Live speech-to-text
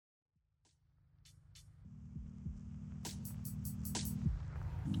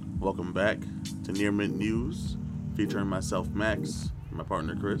Welcome back to Near Mint News, featuring myself, Max, and my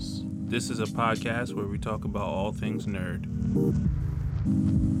partner, Chris. This is a podcast where we talk about all things nerd.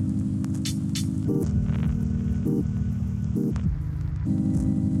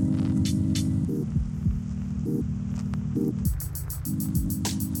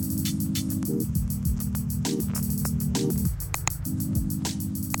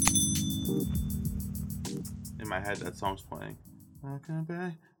 In my head, that song's playing. I'll come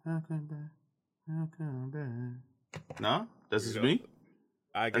back, I'll come back, I'll come back. No? This is me?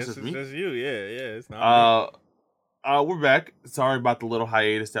 I guess That's it's me? just you. Yeah. It's not We're back. Sorry about the little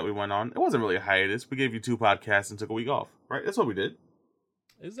hiatus that we went on. It wasn't really a hiatus. We gave you 2 podcasts and took a week off, right? That's what we did.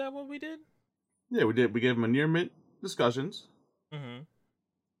 me. Is that what we did? Yeah, we did. We gave them a Near Mint discussions, Mm-hmm.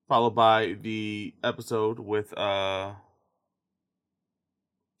 followed by the episode with,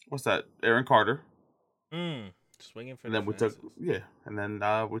 what's that? Aaron Carter. Just waiting for And then we took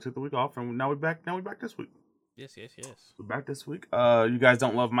the week off, and now we're back. Now we're back this week. Yes. We're back this week. You guys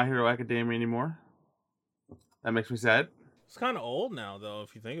don't love My Hero Academia anymore. That makes me sad. It's kind of old now, though,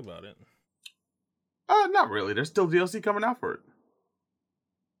 if you think about it. Not really. There's still DLC coming out for it.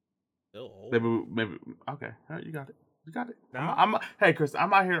 Still old. Maybe. Okay, all right, you got it. Nah. Hey, Chris,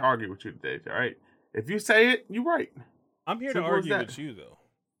 I'm out here to argue with you today. All right. If you say it, you're right. I'm here Simple to as argue that. with you, though.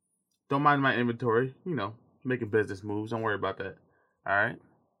 Don't mind my inventory. You know, making business moves. Don't worry about that. All right.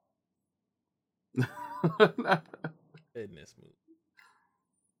 Business move.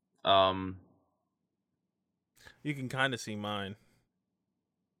 Um. You can kind of see mine.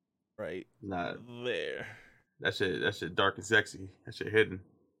 Right Nah. there. That shit dark and sexy. That shit hidden.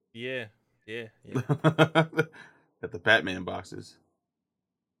 Yeah. Got the Batman boxes.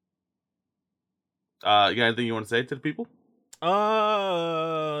 You got anything you want to say to the people?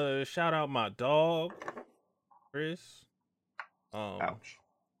 Shout out my dog, Chris. Ouch.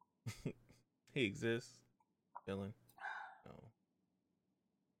 He exists. Chilling.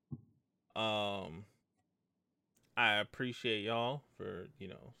 I appreciate y'all for,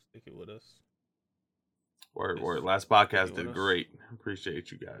 sticking with us. Word. Last podcast Sticking with did us. great.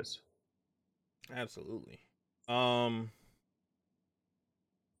 Appreciate you guys. Absolutely.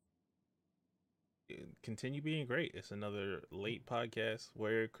 Continue being great. It's another late podcast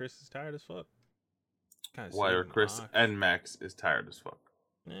where Chris is tired as fuck. Kinda Where saving Chris Ox. and Max is tired as fuck.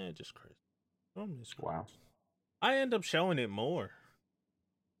 Just Chris. I'm just Chris. Wow. I end up showing it more.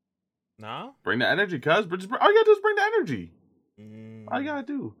 Nah? Bring the energy, cuz. All you gotta do is bring the energy. All you gotta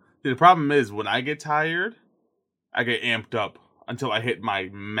do. See, the problem is, when I get tired, I get amped up until I hit my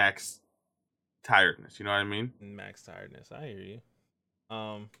max tiredness. You know what I mean? Max tiredness. I hear you.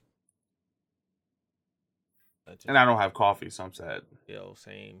 And I don't have coffee, so I'm sad.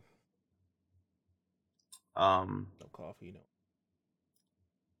 Same. No coffee, no.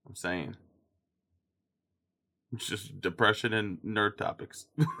 I'm saying. It's just depression and nerd topics.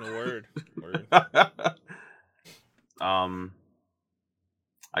 No word.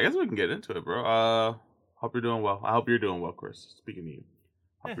 I guess we can get into it, bro. Hope you're doing well. I hope you're doing well, Chris. Speaking to you.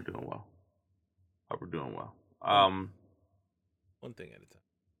 Hope you're doing well. One thing at a time.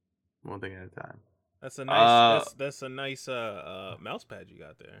 One thing at a time. That's a nice. That's a nice mouse pad you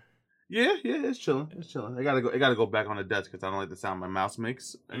got there. Yeah, it's chilling. I gotta go back on the desk because I don't like the sound my mouse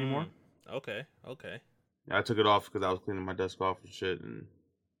makes anymore. Okay. I took it off because I was cleaning my desk off and shit, and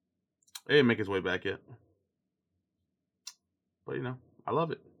it didn't make its way back yet. But I love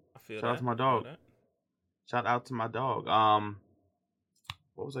it. I feel Shout out that. to my I feel dog. that. Shout out to my dog.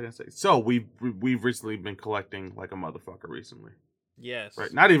 What was I gonna say? So we've recently been collecting like a motherfucker recently. Yes.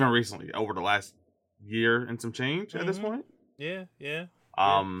 Right. Not even recently. Over the last year and some change at this point. Yeah.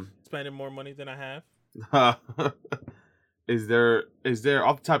 Spending more money than I have. Is there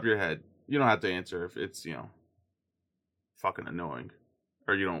off the top of your head? You don't have to answer if it's fucking annoying,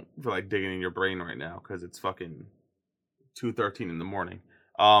 or you don't feel like digging in your brain right now because it's fucking 2:13 in the morning.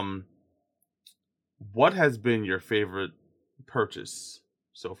 What has been your favorite purchase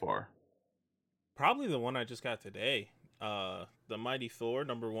so far? Probably the one I just got today. The Mighty Thor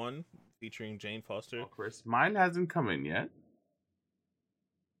 #1 featuring Jane Foster. Oh, Chris, mine hasn't come in yet,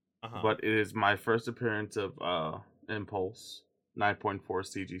 but it is my first appearance of Impulse 9.4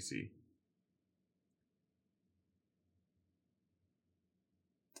 CGC.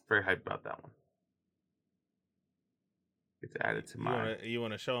 Very hyped about that one. It's added to my. You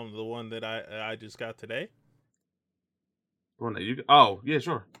want to show them the one that I just got today? The one that you? Oh yeah,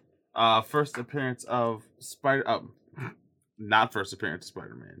 sure. First appearance of not first appearance of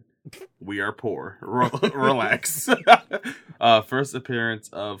Spider-Man. We are poor. Relax. First appearance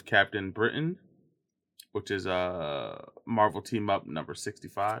of Captain Britain. which is Marvel Team Up number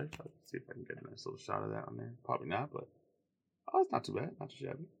 65. Let's see if I can get a nice little shot of that on there. Probably not, but it's not too bad. Not too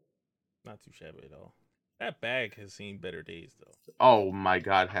shabby. Not too shabby at all. That bag has seen better days, though. Oh my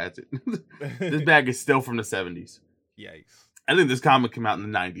God, has it? This bag is still from the 70s. Yikes. I think this comic came out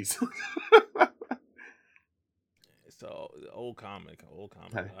in the 90s. So, old comic.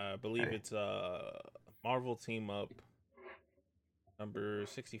 Hey. I believe it's Marvel Team Up number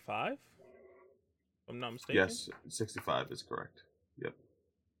 65, if I'm not mistaken. Yes, 65 is correct. Yep.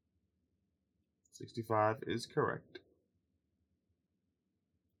 65 is correct.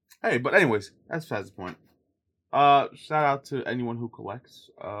 Hey, but anyways, that's besides the point. Shout out to anyone who collects.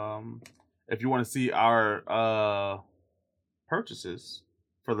 If you want to see our purchases,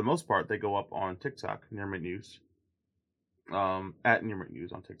 for the most part, they go up on TikTok, Near Mint News. At Near Mint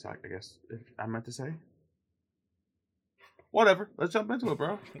News on TikTok, I guess I meant to say. Whatever. Let's jump into it,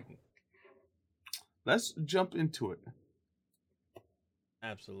 bro. Let's jump into it.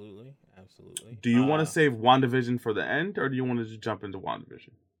 Absolutely. Do you want to save WandaVision for the end, or do you want to just jump into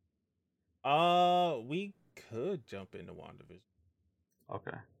WandaVision? We could jump into WandaVision.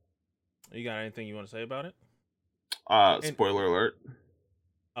 Okay. You got anything you want to say about it? Spoiler alert.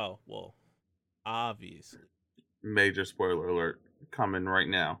 Oh, well, obviously. Major spoiler alert coming right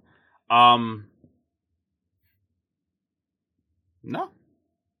now. No.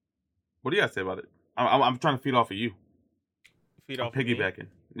 What do you got to say about it? I'm trying to feed off of you. I'm piggybacking.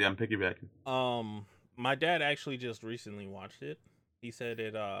 Yeah, I'm piggybacking. My dad actually just recently watched it. He said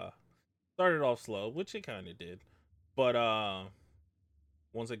it started off slow, which it kind of did, but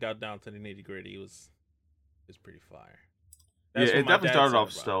once it got down to the nitty gritty, it was pretty fire. Yeah, it definitely started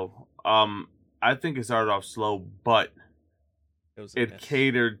off slow. I think it started off slow, but it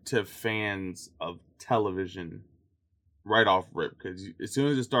catered to fans of television right off rip. Because as soon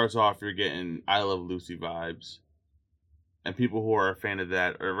as it starts off, you're getting I Love Lucy vibes. And people who are a fan of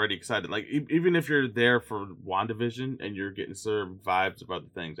that are already excited. Like, even if you're there for WandaVision and you're getting served vibes of other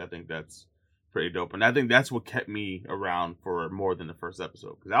things, I think that's pretty dope. And I think that's what kept me around for more than the first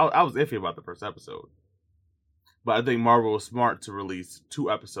episode. Because I was iffy about the first episode. But I think Marvel was smart to release 2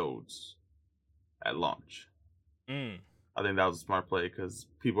 episodes at launch. I think that was a smart play because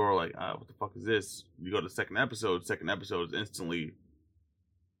people were like, what the fuck is this? You go to the second episode is instantly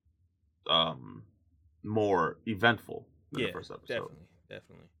more eventful than the first episode.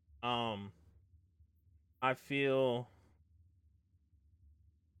 Definitely. I feel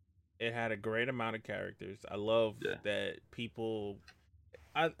it had a great amount of characters. I love that people...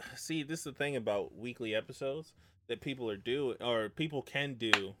 I see, this is the thing about weekly episodes that people can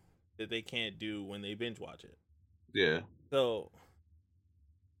do that they can't do when they binge watch it. Yeah. So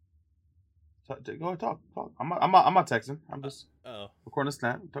go ahead, talk. I'm not texting. I'm just recording a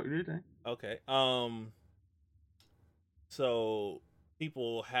snap. Talk to your thing. Okay. So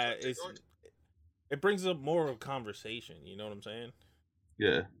people it brings up more of a conversation. You know what I'm saying?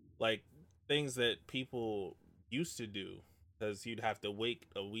 Yeah. Like things that people used to do because you'd have to wait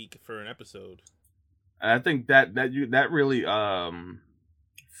a week for an episode. And I think that really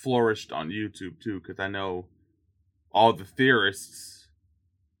flourished on YouTube too, because I know all the theorists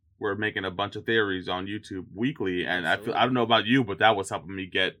were making a bunch of theories on YouTube weekly, and I don't know about you, but that was helping me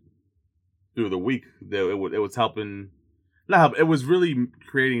get through the week. It was helping. It was really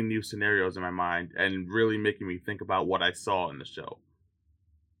creating new scenarios in my mind and really making me think about what I saw in the show.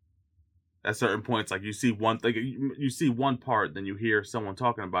 At certain points, like you see one thing, you see one part, then you hear someone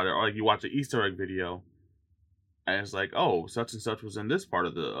talking about it, or like you watch an Easter egg video, and it's like, oh, such and such was in this part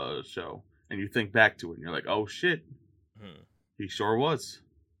of the show, and you think back to it, and you're like, oh shit, he sure was.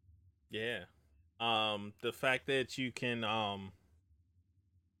 Yeah, the fact that you can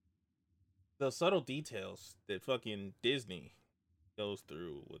the subtle details that fucking Disney goes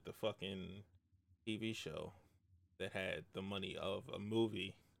through with the fucking TV show that had the money of a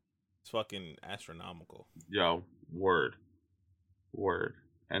movie. It's fucking astronomical. Yo, word.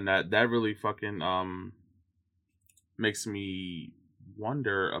 And that really fucking makes me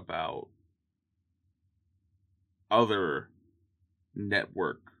wonder about other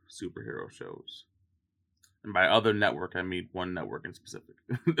network superhero shows. And by other network, I mean one network in specific.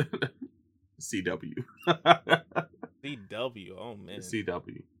 CW. CW, oh man.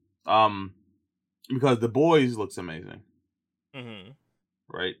 CW. Because The Boys looks amazing. Mm-hmm.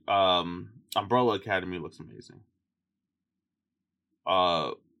 Right? Umbrella Academy looks amazing.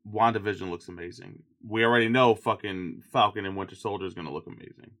 WandaVision looks amazing. We already know fucking Falcon and Winter Soldier is gonna look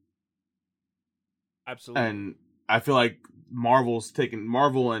amazing. Absolutely. And I feel like Marvel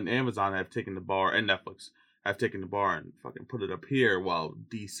and Amazon have taken the bar, and Netflix have taken the bar and fucking put it up here, while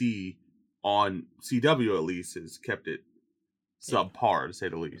DC on CW at least has kept it subpar, to say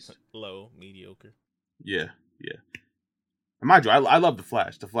the least. Low, mediocre. Yeah. And mind you, I love The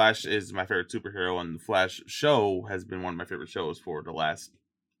Flash. The Flash is my favorite superhero, and the Flash show has been one of my favorite shows for the last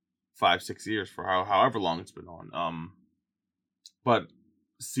 5-6 years, for however long it's been on. But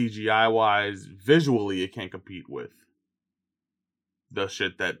CGI wise, visually, it can't compete with the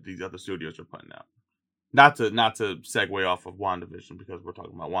shit that these other studios are putting out. Not to segue off of WandaVision, because we're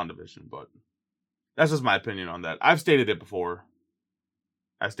talking about WandaVision, but that's just my opinion on that. I've stated it before.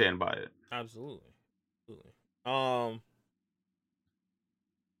 I stand by it. Absolutely.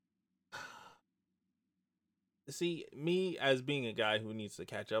 See, me as being a guy who needs to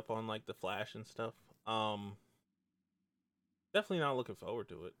catch up on like the Flash and stuff, definitely not looking forward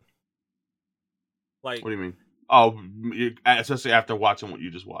to it. Like, what do you mean? Oh, especially after watching what you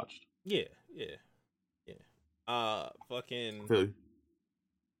just watched. Yeah. Fucking. Really?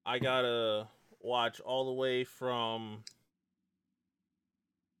 I gotta watch all the way from.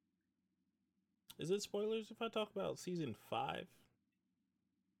 Is it spoilers if I talk about season 5?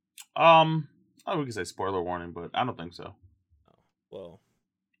 We can say spoiler warning, but I don't think so. Oh, well,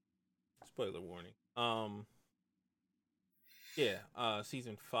 spoiler warning.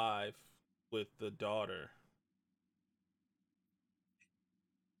 Season 5 with the daughter.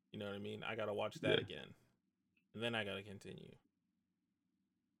 You know what I mean? I gotta watch that again, and then I gotta continue.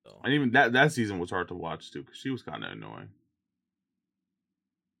 So. And even that season was hard to watch too, because she was kind of annoying.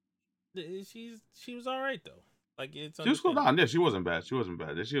 She was all right though. Like, it's she was cool down. Yeah, she wasn't bad. She was a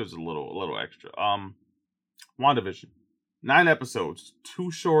little extra. WandaVision, 9 episodes,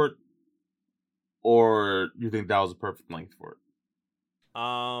 too short, or you think that was a perfect length for it?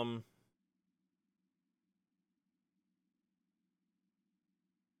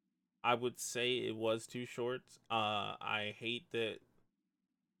 I would say it was too short. I hate that.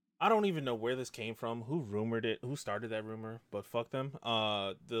 I don't even know where this came from, who rumored it, who started that rumor, but fuck them.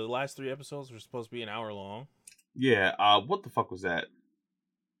 The last 3 episodes were supposed to be an hour long. Yeah, what the fuck was that?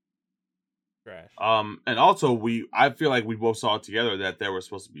 Trash. And also I feel like we both saw it together that there were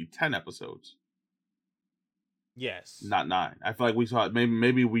supposed to be 10 episodes. Yes. Not 9. I feel like we saw it,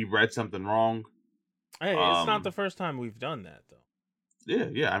 maybe we read something wrong. Hey, it's not the first time we've done that though.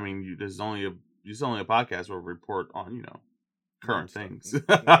 Yeah. I mean, there's only a podcast where we report on, current things.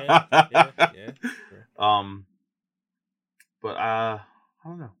 Yeah. Sure. But I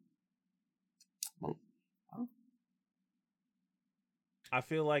don't know. Well, I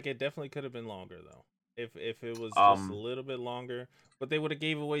feel like it definitely could have been longer though. If it was just a little bit longer, but they would have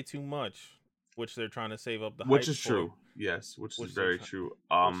gave away too much, which they're trying to save up the hype. Which is true. Yes, which is very true.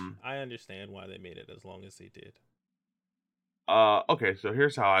 I understand why they made it as long as they did. Okay, so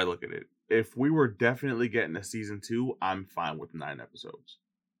here's how I look at it. If we were definitely getting a season 2, I'm fine with 9 episodes.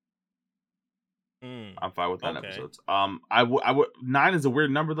 I'm fine with 9 episodes. I would 9 is a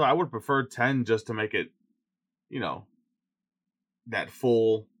weird number though. I would prefer 10 just to make it, that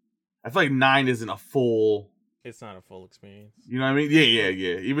full. I feel like 9 isn't a full. It's not a full experience. You know what I mean? Yeah.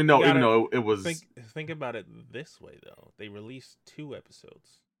 Even though it was. Think about it this way though. They released 2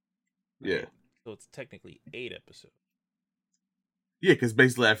 episodes. Right? Yeah. So it's technically 8 episodes. Yeah, because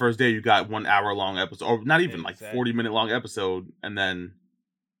basically that first day you got 1 hour long episode, or not even like 40-minute long episode, and then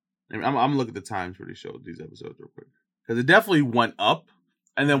I'm looking at the times for these episodes real quick, because it definitely went up,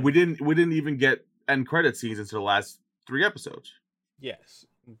 and then we didn't even get end credit scenes until the last 3 episodes. Yes,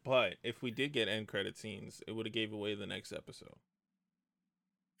 but if we did get end credit scenes, it would have gave away the next episode.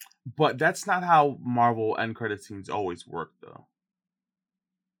 But that's not how Marvel end credit scenes always work, though.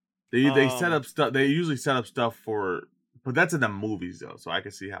 They set up stuff. They usually set up stuff for. But that's in the movies, though, so I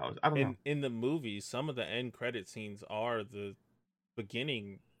can see how. I don't know. In the movies, some of the end credit scenes are the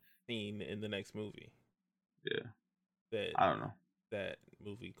beginning scene in the next movie. Yeah. I don't know. That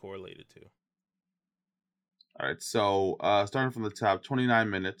movie correlated to. All right, so starting from the top, 29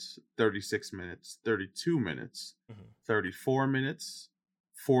 minutes, 36 minutes, 32 minutes, 34 minutes,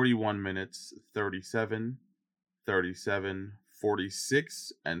 41 minutes, 37, 37,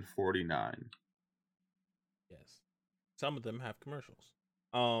 46, and 49. Yes. Some of them have commercials.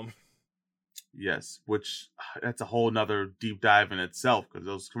 Yes, which that's a whole nother deep dive in itself, because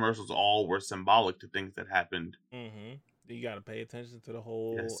those commercials all were symbolic to things that happened. You got to pay attention to the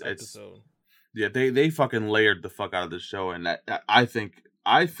whole episode. Yeah, they fucking layered the fuck out of the show, and I think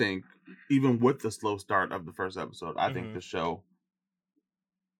even with the slow start of the first episode, I think the show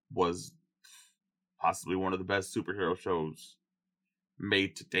was possibly one of the best superhero shows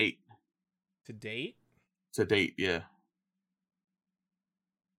made to date. To date? To date, yeah.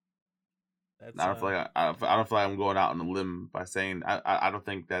 That's I don't feel like I don't feel like I'm going out on a limb by saying I don't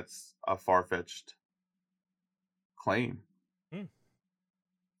think that's a far-fetched claim.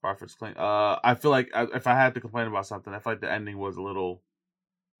 Far-fetched claim. I feel like if I had to complain about something, I feel like the ending was a little,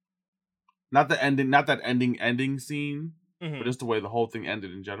 not that ending scene, but just the way the whole thing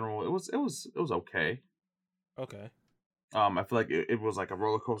ended in general. It was okay. Okay. I feel like it was like a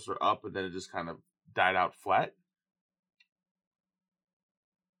roller coaster up, and then it just kind of died out flat.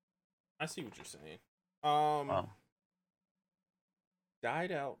 I see what you're saying.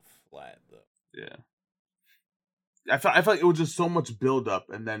 Died out flat though. Yeah. I felt like it was just so much build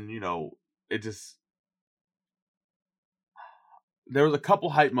up, and then it just. There was a couple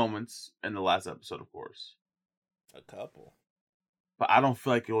hype moments in the last episode, of course. A couple. But I don't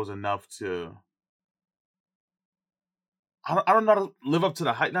feel like it was enough to. I don't know how to live up to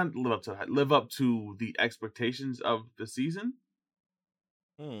the hype. Not live up to the hype. Live up to the expectations of the season.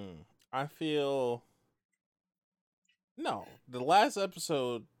 I feel. No, the last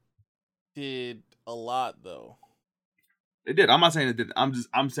episode did a lot though. It did. I'm not saying it didn't.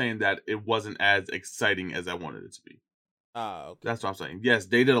 I'm saying that it wasn't as exciting as I wanted it to be. Okay. That's what I'm saying. Yes,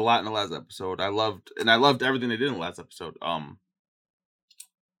 they did a lot in the last episode. I loved everything they did in the last episode.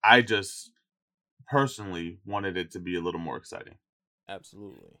 I just personally wanted it to be a little more exciting.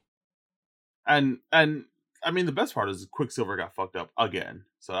 Absolutely. And I mean, the best part is Quicksilver got fucked up again,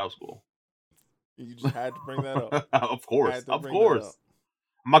 so that was cool. You just had to bring that up. Of course. I'm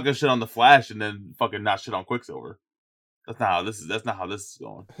not gonna shit on the Flash and then fucking not shit on Quicksilver. That's not how this is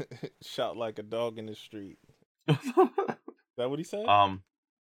going. Shot like a dog in the street. Is that what he said?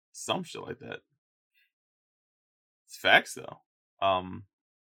 Some shit like that. It's facts though.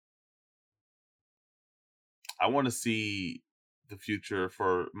 I want to see the future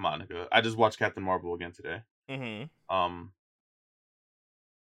for Monica. I just watched Captain Marvel again today. I want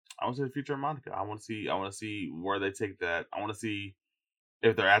to see the future of Monica. I want to see where they take that. I want to see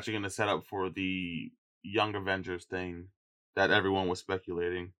if they're actually going to set up for the Young Avengers thing that everyone was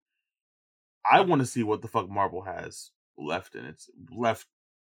speculating. I want to see what the fuck Marvel has left in its to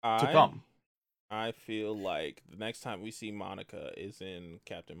come. I feel like the next time we see Monica is in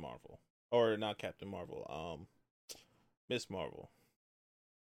Captain Marvel. Or not Captain Marvel, Miss Marvel.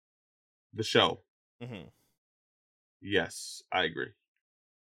 The show. Yes, I agree.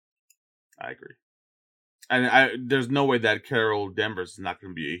 And there's no way that Carol Danvers is not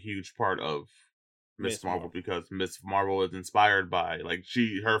going to be a huge part of Miss Marvel because Miss Marvel is inspired by, like,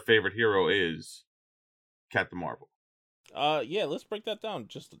 her favorite hero is Captain Marvel. Yeah, let's break that down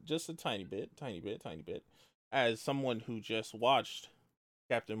just a tiny bit. As someone who just watched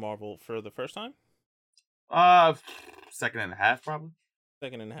Captain Marvel for the first time? Second and a half, probably.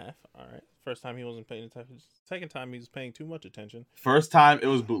 Second and a half. All right. First time he wasn't paying attention. Second time he was paying too much attention. First time it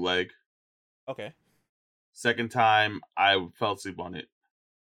was bootleg. Okay. Second time I fell asleep on it,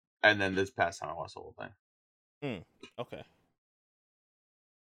 and then this past time I watched the whole thing. Okay.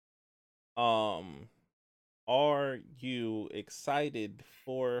 Are you excited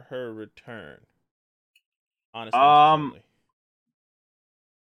for her return? Honestly.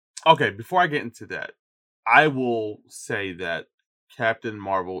 Okay, before I get into that, I will say that Captain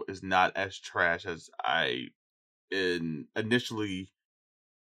Marvel is not as trash as I initially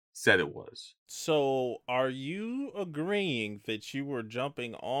said it was. So, are you agreeing that you were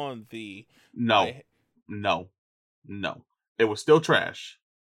jumping on the... No. It was still trash.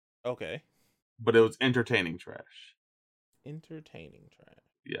 Okay. But it was entertaining trash. Entertaining trash.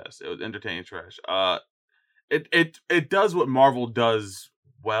 Yes, it was entertaining trash. It does what Marvel does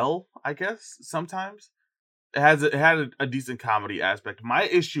well, I guess, sometimes. It had a decent comedy aspect. My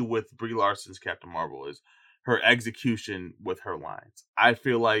issue with Brie Larson's Captain Marvel is her execution with her lines. I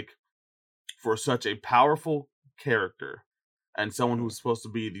feel like for such a powerful character and someone who's supposed to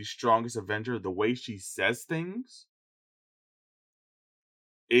be the strongest Avenger, the way she says things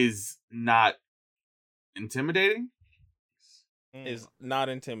is not intimidating. Is not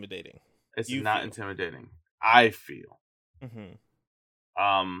intimidating. It's not intimidating. I feel.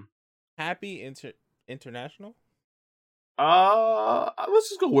 Happy International? Let's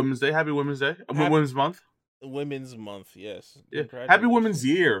just go Women's Day. Happy Women's Day. Women's Month. Women's Month, yes. Yeah. Happy Women's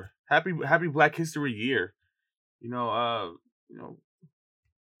Year. Happy Black History Year. That's all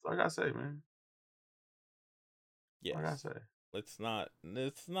I gotta say, man. Yes. All I gotta say. Let's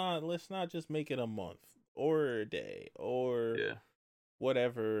not just make it a month or a day or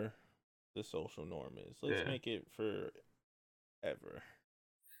whatever the social norm is. Let's make it forever.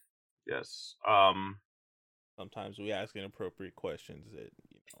 Yes. Sometimes we ask inappropriate questions that,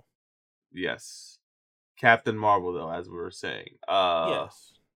 Yes. Captain Marvel, though, as we were saying.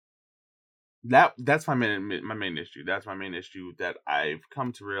 Yes. That's my main issue. That's my main issue that I've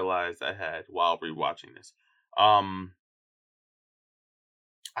come to realize I had while rewatching this. I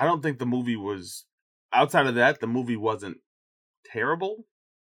don't think the movie was, outside of that, the movie wasn't terrible,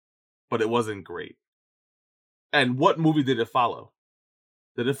 but it wasn't great. And what movie did it follow?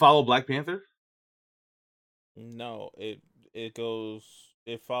 Did it follow Black Panther? No, it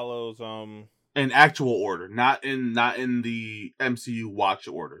follows in actual order, not in the MCU watch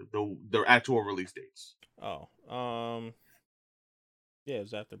order, the actual release dates. Oh, yeah, it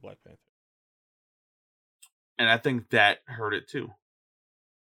was after Black Panther, and I think that hurt it too.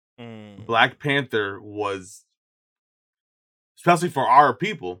 Black Panther was, especially for our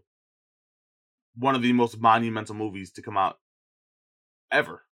people, one of the most monumental movies to come out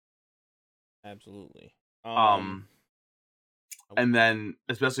ever. Absolutely. And then,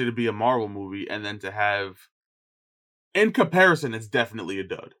 especially to be a Marvel movie, and then to have, in comparison, it's definitely a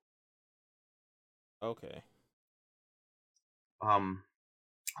dud. Okay. I don't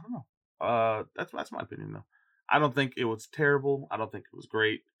know. That's my opinion though. I don't think it was terrible. I don't think it was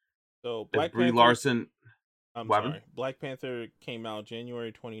great. So Black Brie Larson. Sorry. Black Panther came out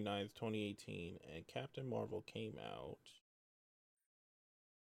January 29th, 2018, and Captain Marvel came out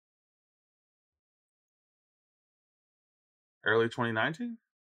early 2019.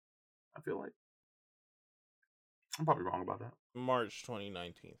 I feel like I'm probably wrong about that. March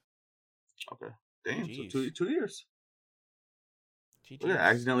 2019. Okay. Damn. Jeez. So 2 years. Look, I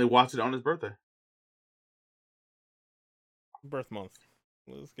accidentally watched it on his birthday. Birth month.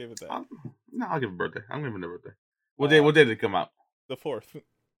 Let's give it that. I'll give it a birthday. I'm giving it a birthday. What day did it come out? The 4th.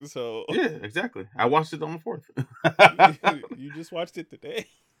 So yeah, exactly. I watched it on the 4th. You just watched it today.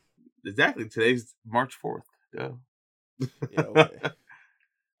 Exactly. Today's March 4th. Yeah. Okay.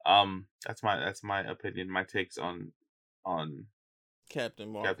 That's my opinion. My takes on Captain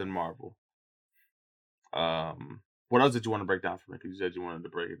Marvel. What else did you want to break down for me? Because you said you wanted to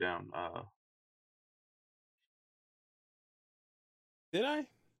break it down. Did I?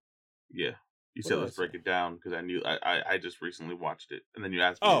 Yeah. You said let's break it down because I knew I just recently watched it, and then you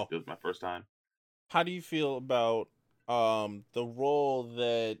asked me if it was my first time. How do you feel about the role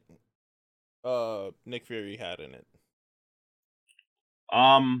that Nick Fury had in it?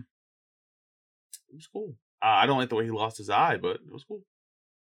 It was cool. I don't like the way he lost his eye, but it was cool.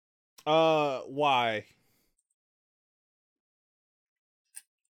 Why?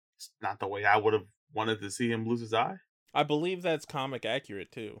 It's not the way I would have wanted to see him lose his eye. I believe that's comic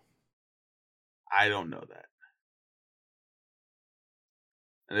accurate too. I don't know that.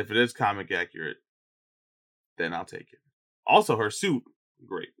 And if it is comic accurate, then I'll take it. Also, her suit,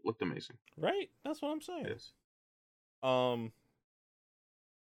 great. Looked amazing. Right? That's what I'm saying. Yes.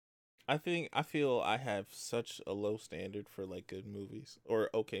 I feel I have such a low standard for like good movies or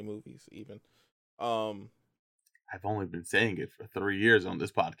okay movies even. I've only been saying it for 3 years on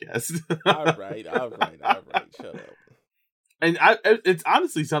this podcast. All right. Shut up. And it's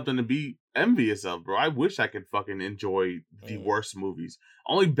honestly something to be envious of, bro. I wish I could fucking enjoy the worst movies.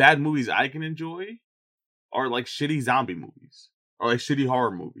 Only bad movies I can enjoy are like shitty zombie movies or like shitty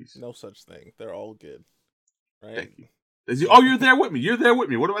horror movies. No such thing. They're all good. Right? Thank you. Oh, you're there with me. You're there with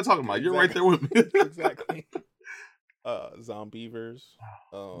me. What am I talking about? You're right there with me. Exactly. Zombievers.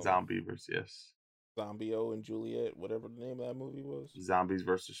 Zombievers, yes. Zombio and Juliet, whatever the name of that movie was. Zombies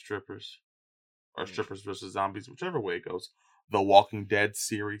versus strippers. Or strippers versus zombies, whichever way it goes. The Walking Dead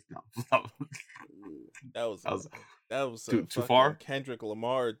series. No. That was too far. Kendrick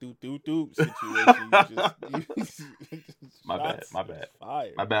Lamar situation. My bad. My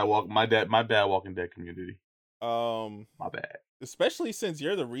bad. Walking Dead community. My bad. Especially since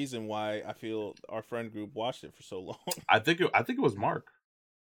you're the reason why I feel our friend group watched it for so long. I think it was Mark.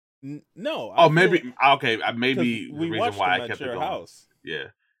 No. Maybe the reason why I kept it going. House. Yeah.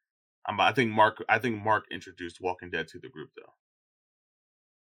 I think Mark introduced Walking Dead to the group though.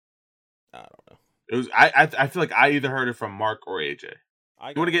 I don't know. It was I feel like I either heard it from Mark or AJ.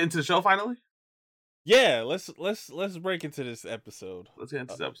 You want to get into the show finally? Yeah, let's break into this episode. Let's get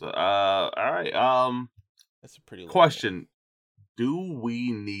into this episode. All right. That's a pretty long question. One. Do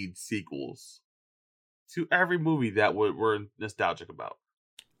we need sequels to every movie that we're nostalgic about?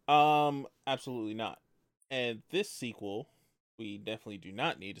 Absolutely not. And this sequel, we definitely do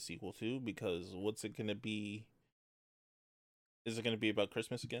not need a sequel to, because what's it going to be? Is it going to be about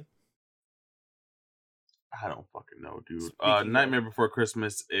Christmas again? I don't fucking know, dude. Nightmare Before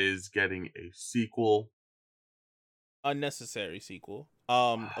Christmas is getting a sequel. Unnecessary sequel.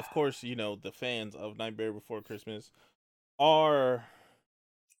 Of course, the fans of Nightmare Before Christmas are...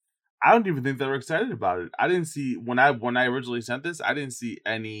 I don't even think they were excited about it. I didn't see when I originally sent this. I didn't see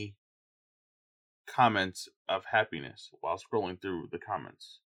any comments of happiness while scrolling through the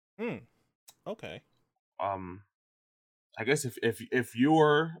comments. Okay. I guess if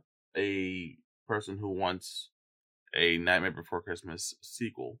you're a person who wants a Nightmare Before Christmas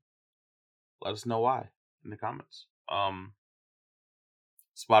sequel, let us know why in the comments.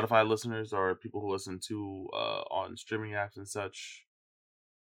 Spotify listeners or people who listen to on streaming apps and such,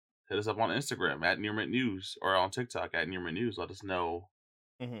 hit us up on Instagram at Near Mint News or on TikTok at Near Mint News. Let us know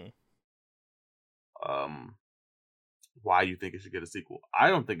why you think it should get a sequel. I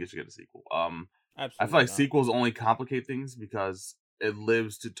don't think it should get a sequel. Absolutely I feel like not. sequels only complicate things because it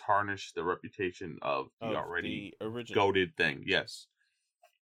lives to tarnish the reputation of the already original goated thing. Yes.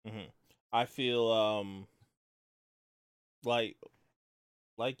 I feel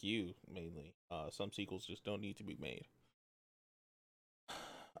like you mainly. Some sequels just don't need to be made.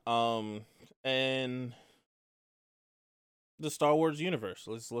 And the Star Wars universe.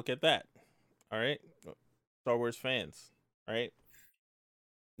 Let's look at that. All right, Star Wars fans. All right,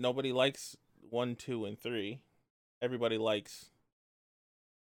 nobody likes 1, 2, and 3. Everybody likes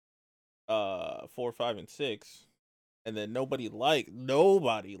 4, 5, and 6, and then nobody likes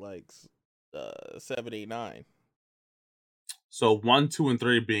 7, 8, 9. So 1, 2, and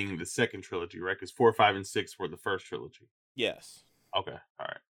 3 being the second trilogy, right? Because 4, 5, and 6 were the first trilogy. Yes. Okay. All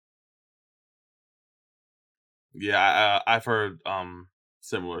right. Yeah, I've heard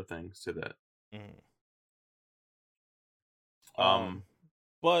similar things to that.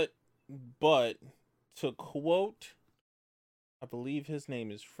 But to quote, I believe his name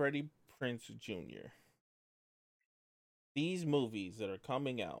is Freddie Prinze Jr. These movies that are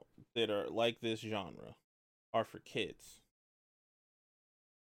coming out that are like this genre are for kids.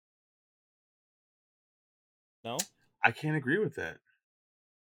 No? I can't agree with that.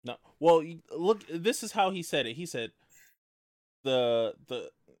 No. Well, look, this is how he said it. He said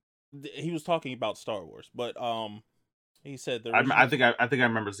he was talking about Star Wars, but he said the original... I think I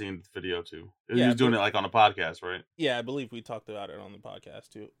remember seeing the video too. He was doing it like on a podcast, right? Yeah, I believe we talked about it on the podcast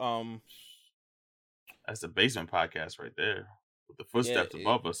too. That's the Basement Podcast right there, with the footsteps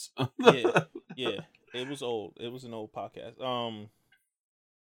above us. yeah. It was old. It was an old podcast.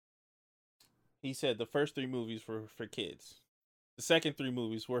 He said the first 3 movies were for kids. The second 3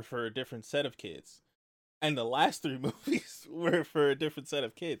 movies were for a different set of kids. And the last 3 movies were for a different set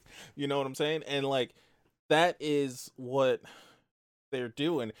of kids. You know what I'm saying? And like, that is what they're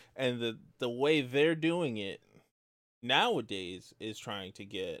doing. And the way they're doing it nowadays is trying to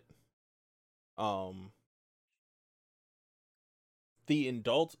get the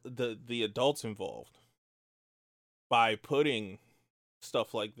adults involved by putting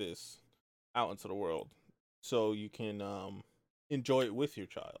stuff like this out into the world so you can enjoy it with your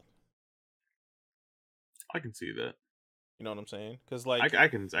child. I can see that. You know what I'm saying? Because like I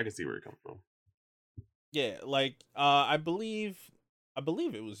can see where it comes from. Yeah, like I believe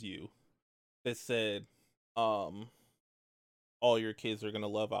it was you that said all your kids are gonna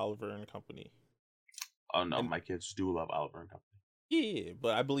love Oliver and Company. Oh no, my kids do love Oliver and Company. Yeah,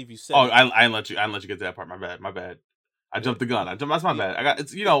 but I believe you said. Oh, I didn't let you get to that part. My bad. I jumped the gun. That's my bad. I got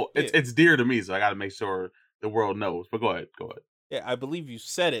it's it's dear to me, so I got to make sure the world knows. But go ahead. Yeah, I believe you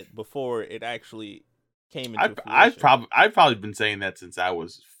said it before it actually came into fruition. I've probably been saying that since I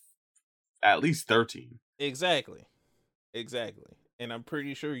was at least 13. Exactly, and I'm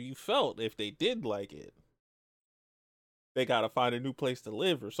pretty sure you felt if they did like it, they gotta find a new place to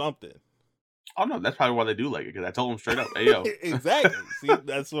live or something. Oh no, that's probably why they do like it, because I told them straight up, "Hey yo." Exactly. See,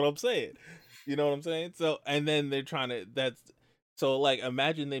 that's what I'm saying. You know what I'm saying? So, and then they're trying to. Like,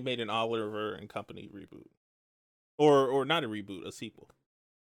 imagine they made an Oliver and Company reboot, or not a reboot, a sequel.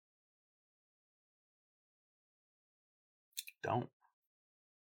 Don't.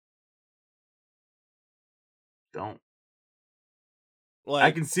 Like,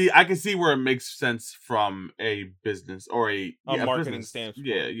 I can see where it makes sense from a business or a marketing standpoint.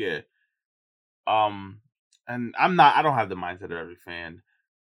 Yeah. And I don't have the mindset of every fan.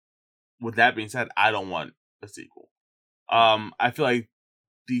 With that being said, I don't want a sequel. I feel like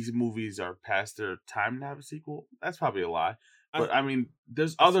these movies are past their time to have a sequel. That's probably a lie. But I mean,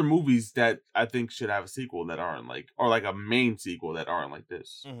 there's other movies that I think should have a sequel that aren't like, or like a main sequel that aren't like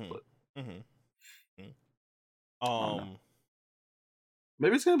this.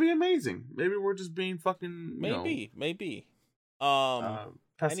 Maybe it's gonna be amazing. Maybe we're just being fucking maybe.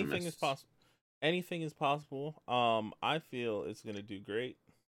 Anything is possible. Anything is possible. I feel it's gonna do great.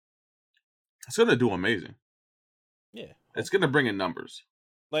 It's gonna do amazing. Yeah, it's gonna bring in numbers.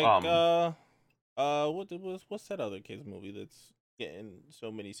 Like what's that other kids movie that's getting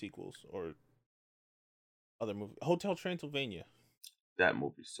so many sequels or other movie? Hotel Transylvania. That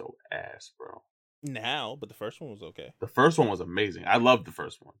movie's so ass, bro. now, but the first one was okay. The first one was amazing. I loved the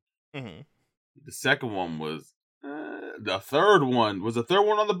first one. Mm-hmm. The second one was the third one was the third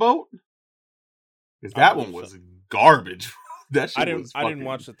one on the boat. Because that one was garbage. That shit I didn't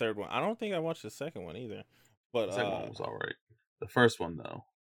watch the third one. I don't think I watched the second one either. But the second one was all right. The first one though,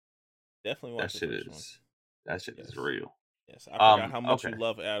 definitely watched that shit is that shit is real. Yes, I forgot how much you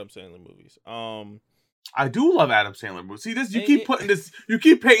love Adam Sandler movies. I do love Adam Sandler movies. See this, you keep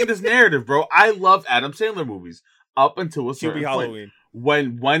painting this narrative, bro. I love Adam Sandler movies up until a certain point. Halloween.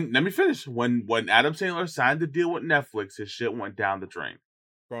 When let me finish. When Adam Sandler signed the deal with Netflix, his shit went down the drain.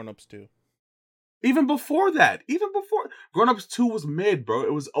 Grown Ups 2. Even before Grown Ups 2 was mid, bro.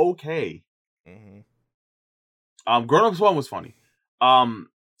 It was okay. Mm-hmm. Grown Ups 1 was funny.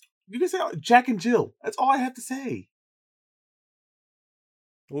 You can say Jack and Jill. That's all I have to say.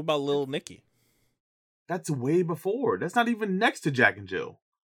 What about Lil Nicky? That's way before. That's not even next to Jack and Jill.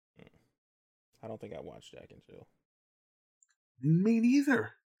 I don't think I watched Jack and Jill. Me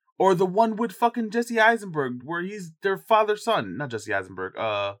neither. Or the one with fucking Jesse Eisenberg, where he's their father's son. Not Jesse Eisenberg.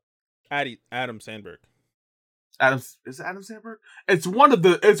 Adam Sandberg. Is it Adam Sandberg? It's one of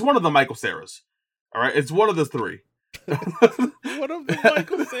the Michael Ceras. All right, it's one of the three. One of the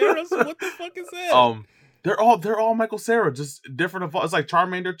Michael Ceras? What the fuck is that? They're all Michael Cera, just different. It's like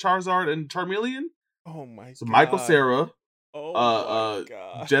Charmander, Charizard, and Charmeleon. Oh my god. So Michael Cera. Oh my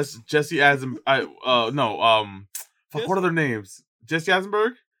god. Jesse Eisenberg. Fuck, what are their names? Jesse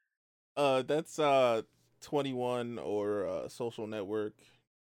Eisenberg. That's 21 or Social Network.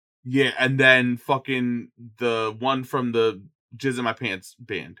 Yeah, and then fucking the one from the Jizz in My Pants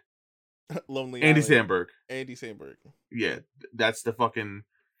band. Lonely Andy Island. Samberg. Andy Samberg. Yeah, that's the fucking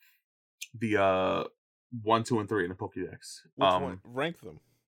the 1, 2, and 3 in the Pokédex. Which one? Rank them.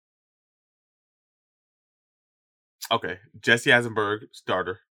 Okay, Jesse Eisenberg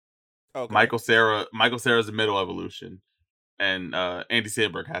starter. Okay. Michael Cera's the middle evolution, and Andy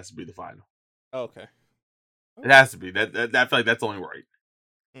Samberg has to be the final. Okay. It has to be. That I feel like that's only right.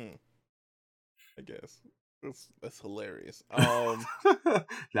 I guess that's hilarious.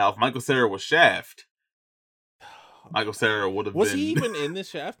 Now, if Michael Cera was Shaft, Michael Cera would have been. Was he even in the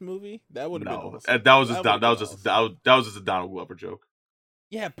Shaft movie? That would have been awesome. That was just a Donald Glover joke.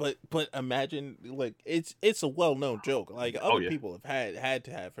 Yeah, but imagine, like, it's a well known joke. Like other people have had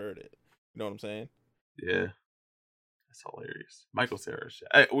to have heard it. You know what I'm saying? Yeah, that's hilarious. Michael Cera.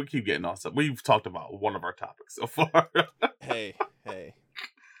 We keep getting off stuff. We've talked about one of our topics so far. Hey.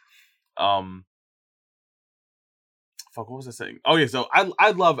 Fuck, what was I saying? Oh yeah, so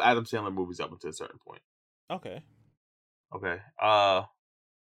I love Adam Sandler movies up until a certain point. Okay. And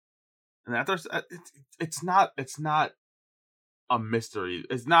after it's not a mystery.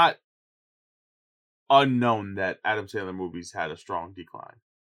 It's not unknown that Adam Sandler movies had a strong decline.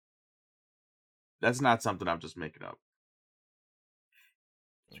 That's not something I'm just making up.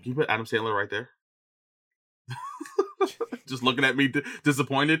 Can you put Adam Sandler right there? Just looking at me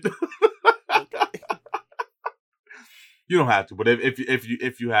disappointed. Okay. You don't have to, but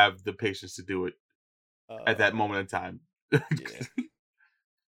if you have the patience to do it at that moment in time. Yeah.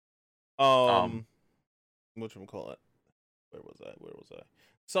 Whatchamacallit? Where was I?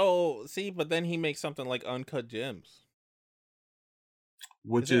 So, see, but then he makes something like Uncut Gems.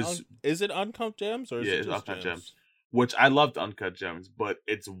 Is it Uncut Gems or is it just Uncut Gems? Which I loved Uncut Gems, but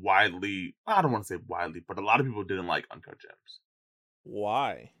it's widely, I don't want to say widely, but a lot of people didn't like Uncut Gems.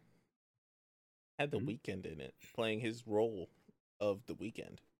 Why? Had The Weeknd in it, playing his role of The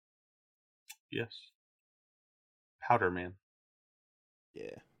Weeknd. Yes. Powder Man.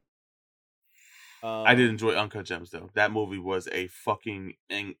 Yeah. I did enjoy Uncut Gems though. That movie was a fucking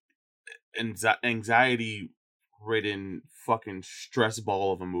anxiety-ridden fucking stress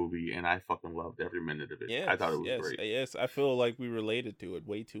ball of a movie, and I fucking loved every minute of it. Yes, I thought it was great. Yes, I feel like we related to it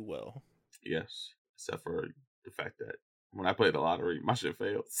way too well. Yes, except for the fact that when I play the lottery, my shit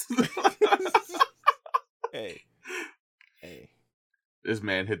fails. Hey. This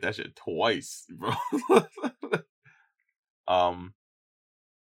man hit that shit twice, bro.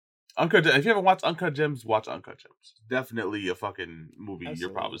 Uncut Gems. If you haven't watched Uncut Gems, watch Uncut Gems. Definitely a fucking movie you're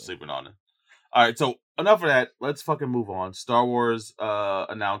probably sleeping on it. All right, so enough of that. Let's fucking move on. Star Wars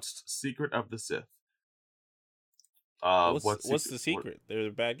announced Secret of the Sith. What's the secret? They're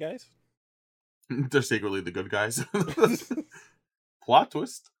the bad guys? They're secretly the good guys. Plot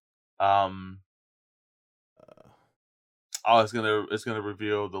twist. It's gonna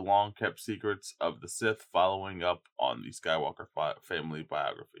reveal the long kept secrets of the Sith, following up on the Skywalker family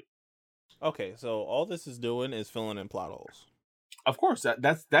biography. Okay, so all this is doing is filling in plot holes. Of course,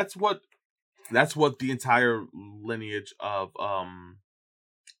 that's what the entire lineage of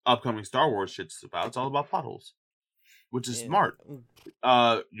upcoming Star Wars shit's about. It's all about plot holes, which is Yeah. smart.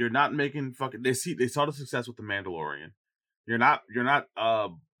 You're not making fucking. They saw the success with the Mandalorian. You're not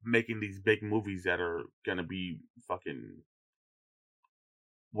making these big movies that are gonna be fucking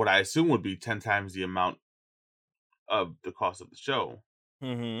what I assume would be 10 times the amount of the cost of the show.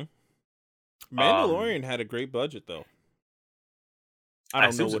 Mm-hmm. Mandalorian had a great budget though. I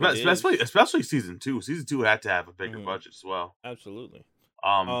don't know what it is. Especially season 2. Season 2 had to have a bigger budget as well. Absolutely.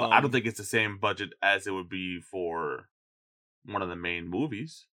 But I don't think it's the same budget as it would be for one of the main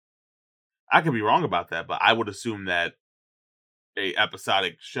movies. I could be wrong about that, but I would assume that a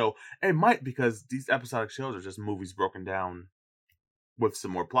episodic show, it might, because these episodic shows are just movies broken down with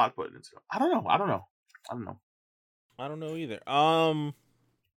some more plot put into them. I don't know. I don't know either.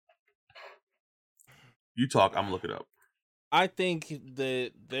 You talk, I'm gonna look it up. I think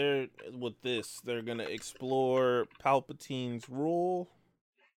that they're gonna explore Palpatine's role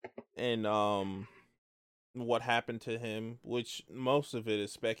and what happened to him, which most of it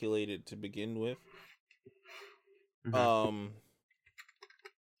is speculated to begin with. Mm-hmm.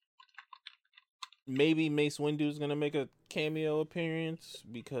 Maybe Mace Windu is gonna make a cameo appearance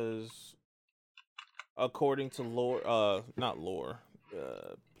because, according to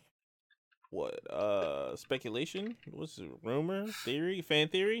speculation? What's it? Rumor? Theory? Fan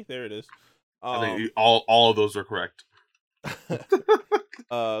theory? There it is. I think all of those are correct.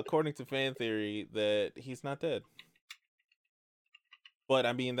 According to fan theory, that he's not dead. But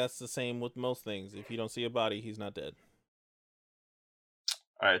I mean, that's the same with most things. If you don't see a body, he's not dead.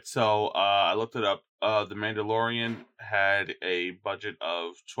 All right, so I looked it up. The Mandalorian had a budget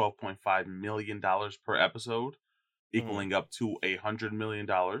of $12.5 million per episode, equaling up to $100 million.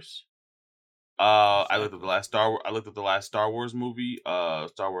 I looked at the last Star Wars movie,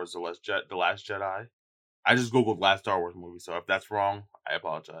 Star Wars: The Last Jedi. I just googled last Star Wars movie, so if that's wrong, I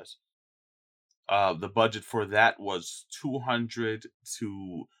apologize. The budget for that was $200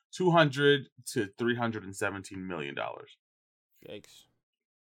 to $317 million. Yikes!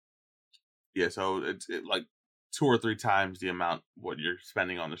 Yeah, so it's like 2 or 3 times the amount what you're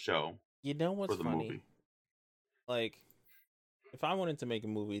spending on the show. You know what's for the funny? Movie. Like, if I wanted to make a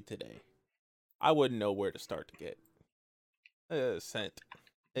movie today, I wouldn't know where to start to get sent.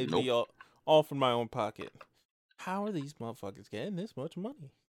 It'd be all from my own pocket. How are these motherfuckers getting this much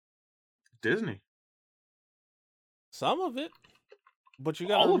money? Disney. Some of it. But you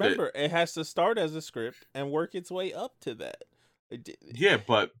gotta remember, it has to start as a script and work its way up to that. Yeah,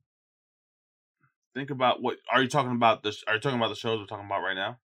 but think about what are you talking about? Are you talking about the shows we're talking about right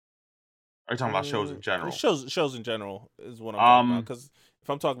now? Are you talking about shows in general? Shows in general is what I'm talking about. Because if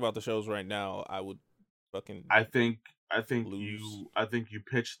I'm talking about the shows right now, I would fucking. I think you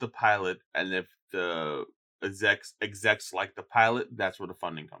pitch the pilot, and if the execs like the pilot, that's where the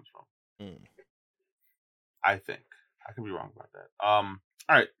funding comes from. I think I could be wrong about that. All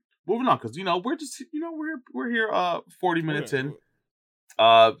right, moving on, because we're here 40 minutes in.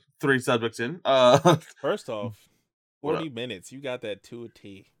 3 subjects in. First off, 40 minutes. You got that to a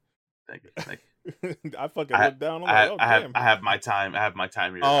T. Thank you. I fucking looked down. I have my time. I have my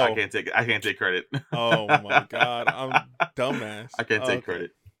time here. I can't take credit. Oh my god, I'm dumbass. I can't take credit.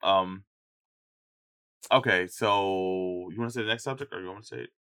 Okay, so you want to say the next subject, or you want to say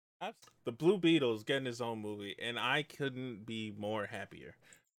it? The Blue Beetle's getting his own movie, and I couldn't be more happier.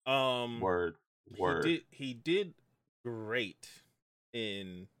 Word. He did great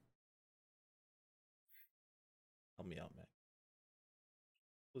in. Help me out, man.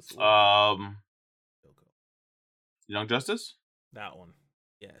 Young Justice? That one.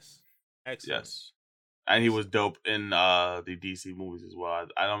 Yes. Excellent. Yes. And he was dope in the DC movies as well.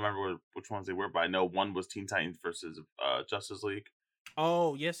 I don't remember which ones they were, but I know one was Teen Titans versus Justice League.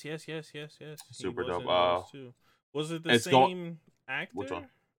 Oh, yes. Super dope. Was it the same actor? Which one?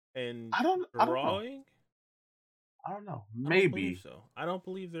 And I don't know. Maybe. I don't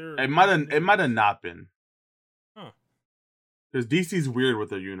believe they're. It might have not been. Huh. Because DC's weird with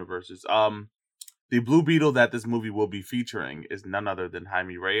their universes. The Blue Beetle that this movie will be featuring is none other than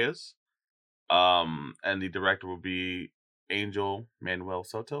Jaime Reyes. And the director will be Angel Manuel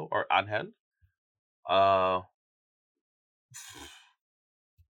Soto or Angel.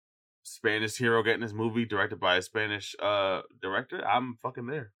 Spanish hero getting his movie directed by a Spanish director. I'm fucking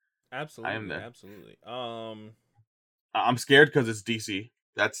there. Absolutely, I am there. Absolutely. I'm scared because it's DC.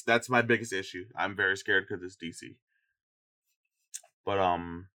 That's my biggest issue. I'm very scared because it's DC. But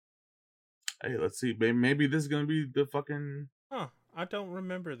hey, let's see. Maybe this is gonna be the fucking. Huh? I don't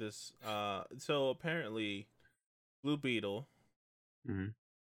remember this. So apparently, Blue Beetle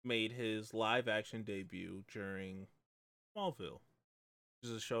made his live action debut during Smallville.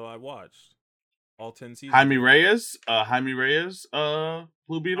 This is a show I watched all 10 seasons. Jaime Reyes, Blue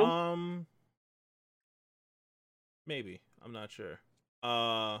Beetle. Maybe, I'm not sure.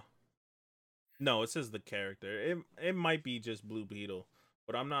 No, it says the character. It might be just Blue Beetle,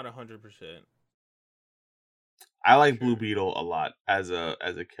 but I'm not 100%. I like Blue Beetle a lot as a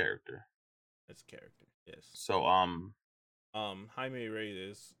character. As a character, yes. So Jaime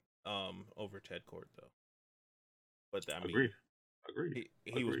Reyes over Ted Kord though. But I mean, agree.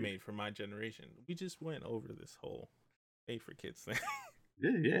 He was made for my generation. We just went over this whole made for kids thing.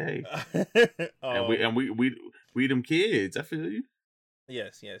 Yeah. And we them kids. I feel you.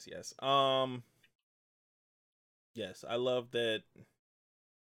 Yes. Yes, I love that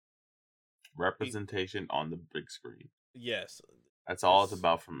representation on the big screen. Yes. That's all it's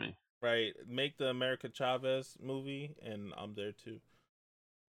about for me. Right. Make the America Chavez movie and I'm there too.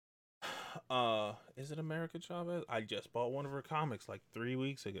 Is it America Chavez? I just bought one of her comics like 3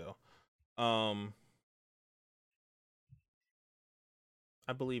 weeks ago. I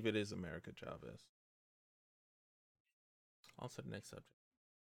believe it is America Chavez. On to the next subject.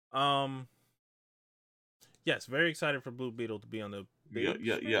 Yes, very excited for Blue Beetle to be on the big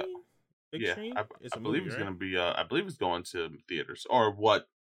screen. Big screen? I believe it's gonna be. I believe it's going to theaters or what?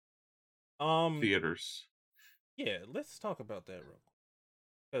 Theaters. Yeah, let's talk about that real quick.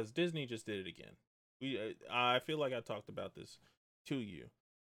 Because Disney just did it again. I feel like I talked about this to you,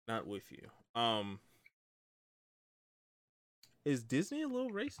 not with you. Is Disney a little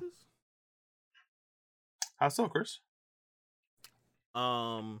racist? How so, Chris?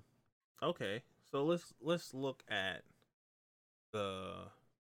 Okay, so let's look at the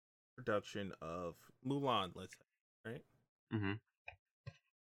production of Mulan. Let's say, right?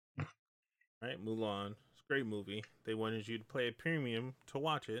 Right, Mulan. It's a great movie. They wanted you to pay a premium to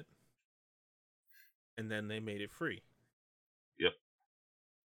watch it, and then they made it free. Yep.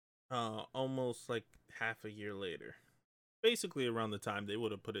 Almost like half a year later, basically around the time they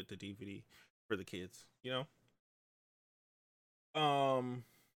would have put it to DVD for the kids, you know.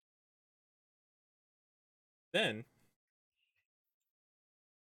 Then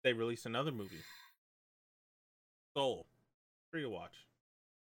they released another movie, Soul, free to watch.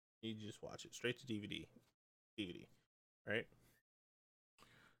 You just watch it straight to DVD, right?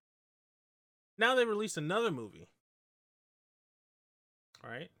 Now they released another movie,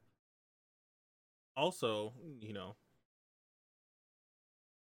 right? Also, you know,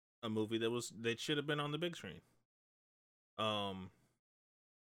 a movie that should have been on the big screen.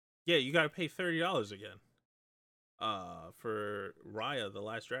 Yeah, you got to pay $30 again. For Raya, the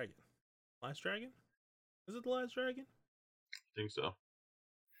Last Dragon. Last Dragon? Is it the Last Dragon? I think so.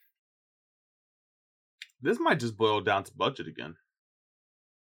 This might just boil down to budget again.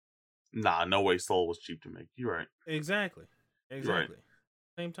 Nah, no way Soul was cheap to make. You're right. Exactly. Right.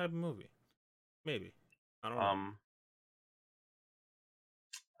 Same type of movie. Maybe. I don't know.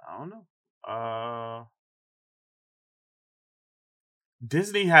 I don't know.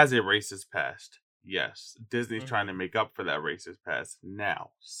 Disney has a racist past. Yes, Disney's trying to make up for that racist past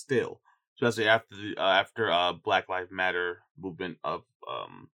now. Still, especially after Black Lives Matter movement of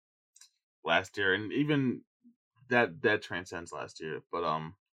last year, and even that transcends last year. But I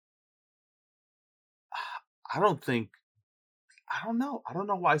don't know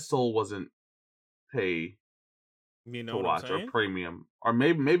why Soul wasn't pay to watch or premium, or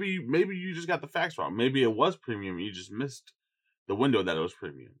maybe you just got the facts wrong. Maybe it was premium, and you just missed the window that it was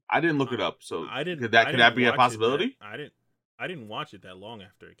premium. I didn't look it up, so could that be a possibility? I didn't watch it that long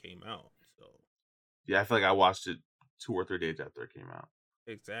after it came out. So yeah, I feel like I watched it 2 or 3 days after it came out.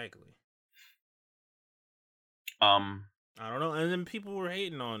 Exactly. I don't know, and then people were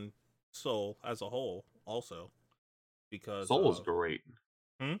hating on Soul as a whole, also because Soul was great.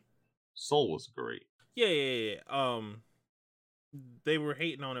 Soul was great. Yeah. They were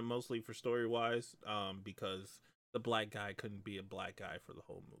hating on it mostly for story wise, because the black guy couldn't be a black guy for the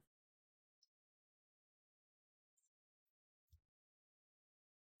whole movie.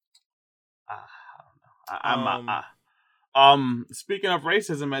 I don't know. Speaking of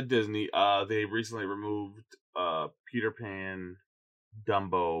racism at Disney, they recently removed Peter Pan,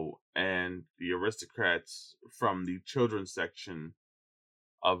 Dumbo, and the Aristocrats from the children's section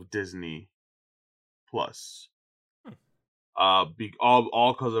of Disney Plus. All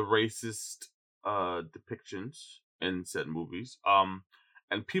because of racist depictions in said movies.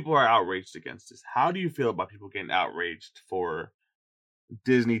 And people are outraged against this. How do you feel about people getting outraged for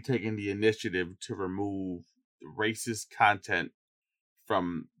Disney taking the initiative to remove racist content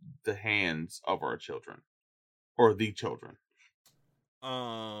from the hands of our children or the children?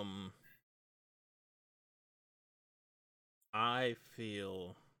 I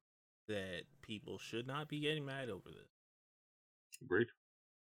feel that people should not be getting mad over this. Agreed.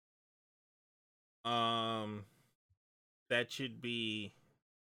 That should be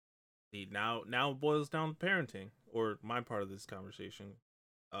now it boils down to parenting, or my part of this conversation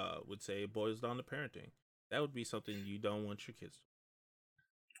would say it boils down to parenting. That would be something you don't want your kids to.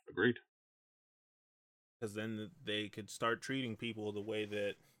 Agreed. Because then they could start treating people the way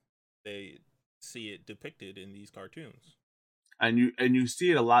that they see it depicted in these cartoons. And you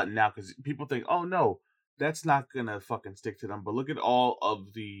see it a lot now because people think, oh no, that's not gonna fucking stick to them. But look at all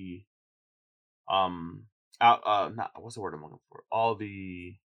of the not what's the word I'm looking for? All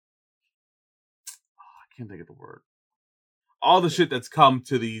the I can't think of the word. All the shit that's come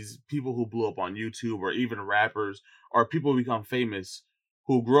to these people who blew up on YouTube, or even rappers, or people who become famous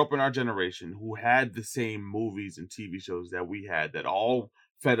who grew up in our generation, who had the same movies and TV shows that we had, that all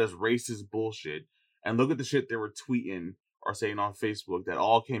fed us racist bullshit. And look at the shit they were tweeting or saying on Facebook that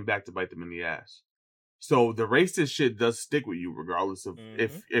all came back to bite them in the ass. So the racist shit does stick with you, regardless of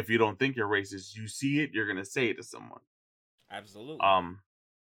if you don't think you're racist. You see it, you're gonna say it to someone. Absolutely.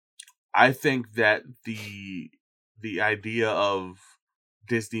 I think that the idea of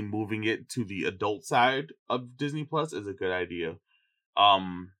Disney moving it to the adult side of Disney Plus is a good idea.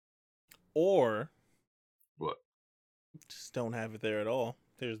 Or what? Just don't have it there at all.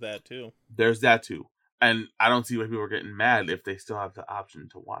 There's that too. And I don't see why people are getting mad if they still have the option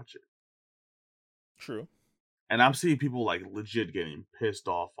to watch it. True. And I'm seeing people like legit getting pissed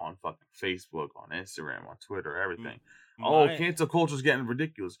off on fucking Facebook, on Instagram, on Twitter, everything. Cancel culture's getting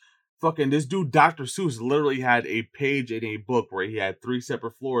ridiculous. Fucking this dude, Dr. Seuss, literally had a page in a book where he had 3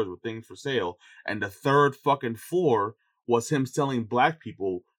 separate floors with things for sale. And the third fucking floor was him selling black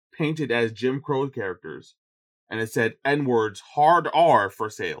people painted as Jim Crow characters. And it said N-words, hard R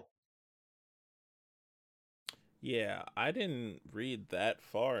for sale. Yeah, I didn't read that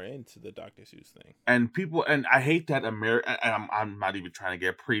far into the Dr. Seuss thing. And I hate that I'm not even trying to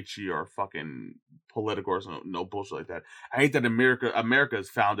get preachy or fucking political or no bullshit like that. I hate that America is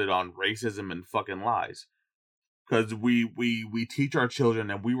founded on racism and fucking lies. Because we teach our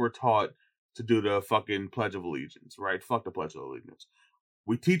children, and we were taught to do the fucking Pledge of Allegiance, right? Fuck the Pledge of Allegiance.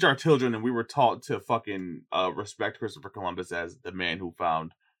 We teach our children, and we were taught to fucking respect Christopher Columbus as the man who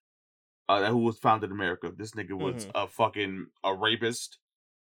found who was founded America. This nigga was a rapist,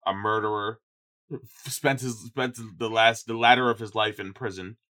 a murderer, spent the latter of his life in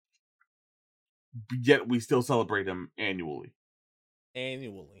prison. Yet we still celebrate him annually. I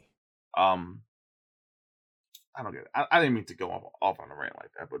don't get it. I didn't mean to go off on a rant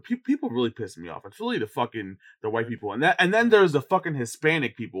like that, but people really piss me off. It's really the white people, and then there's the fucking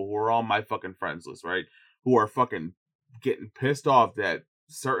Hispanic people who are on my fucking friends list, right? Who are fucking getting pissed off that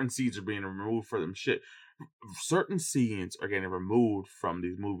certain scenes are being removed for them shit. Certain scenes are getting removed from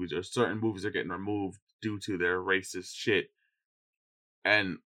these movies, or certain movies are getting removed due to their racist shit.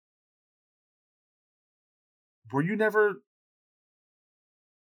 And were you never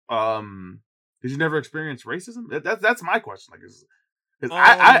did you never experience racism? That's my question. Like,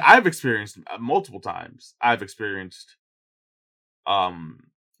 I've experienced multiple times. I've experienced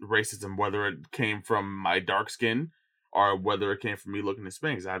racism, whether it came from my dark skin or whether it came from me looking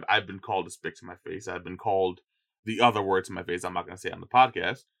Hispanic. I've been called a spick to my face. I've been called the other word to my face. I'm not going to say it on the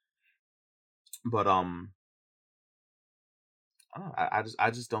podcast, but I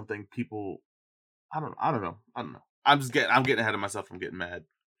just don't think people. I don't know. I'm getting ahead of myself from getting mad.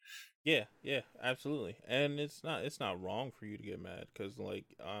 Yeah, absolutely. And it's not wrong for you to get mad, because like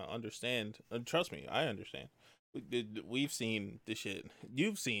understand. Trust me, I understand. We've seen the shit.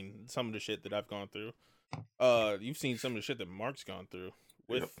 You've seen some of the shit that I've gone through. You've seen some of the shit that Mark's gone through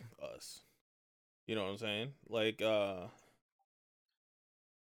with us. You know what I'm saying? Like,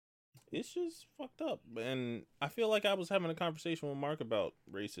 it's just fucked up. And I feel like I was having a conversation with Mark about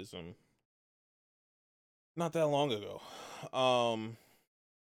racism not that long ago.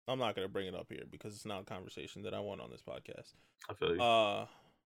 I'm not gonna bring it up here because it's not a conversation that I want on this podcast. I feel you.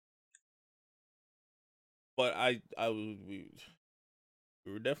 But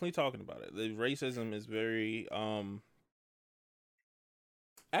we were definitely talking about it. The racism is very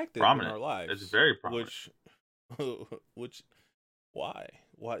active prominent in our lives. It's very prominent. Which why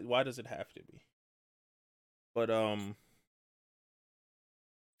does it have to be? But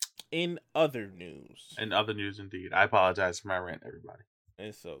in other news. Indeed. I apologize for my rant, everybody.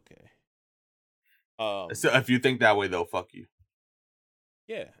 It's okay. So if you think that way, though, fuck you.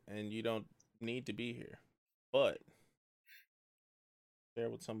 Yeah, and you don't need to be here. But share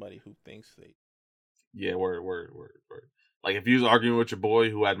with somebody who thinks they. Yeah, word. Like if you was arguing with your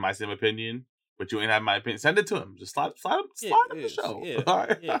boy who had my same opinion, but you ain't have my opinion. Send it to him. Just slide up the show.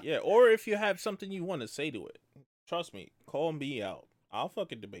 Yeah. Or if you have something you want to say to it, trust me, call me out. I'll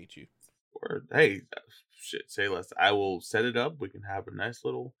fucking debate you. Or hey, shit, say less. I will set it up. We can have a nice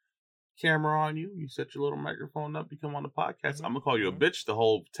little camera on you. You set your little microphone up. You come on the podcast. I'm gonna call you a bitch the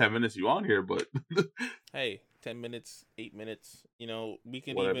whole 10 minutes you on here, but hey, 10 minutes, 8 minutes. You know, we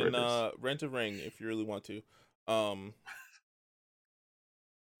can even rent a ring if you really want to.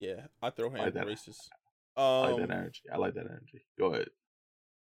 Yeah, I throw hands like racist. I like that energy. Go ahead.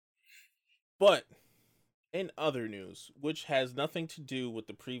 But in other news, which has nothing to do with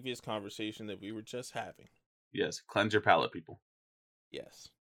the previous conversation that we were just having. Yes, cleanse your palate, people. Yes.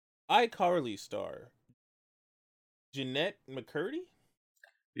 iCarly star Jennette McCurdy?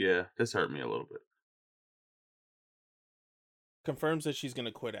 Yeah, this hurt me a little bit. Confirms that she's going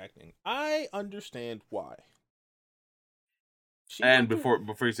to quit acting. I understand why.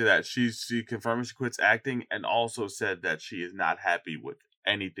 Before you say that, she confirmed she quits acting and also said that she is not happy with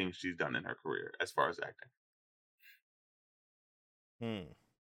anything she's done in her career as far as acting.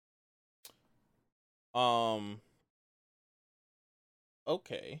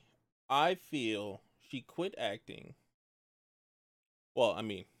 Okay. I feel she quit acting. Well, I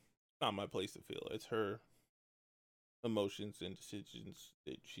mean, it's not my place to feel. It's her emotions and decisions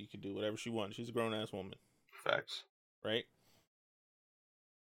that she can do whatever she wants. She's a grown ass woman. Facts. Right?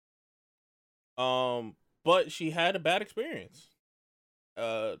 But she had a bad experience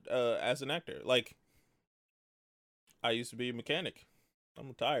as an actor. Like, I used to be a mechanic. I'm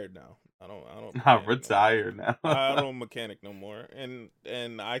retired now. I don't. I'm retired now. I don't mechanic no more. And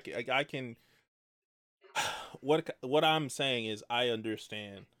I can. What I'm saying is I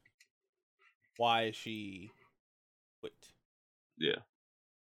understand why she quit. Yeah.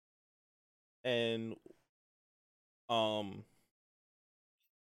 And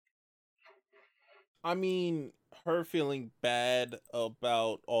I mean, her feeling bad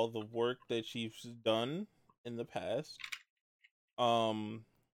about all the work that she's done in the past.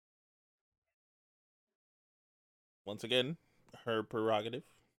 Once again, her prerogative.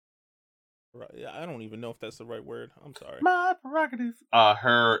 I don't even know if that's the right word. I'm sorry. My prerogative.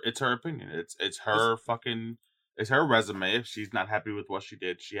 It's her opinion. It's her it's her resume. If she's not happy with what she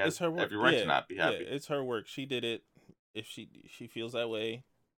did, she has every right to not be happy. Yeah, it's her work. She did it. If she feels that way,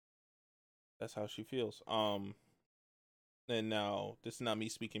 that's how she feels. And now this is not me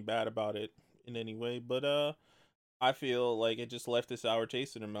speaking bad about it in any way, but I feel like it just left a sour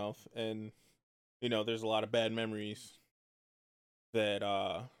taste in her mouth, and you know, there's a lot of bad memories that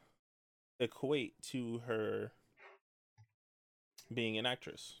equate to her being an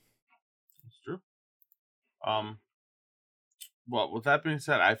actress. That's true. Well, with that being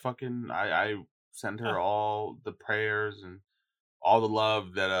said, I send her all the prayers and all the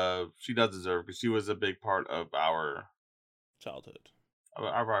love that she does deserve, because she was a big part of our childhood. Of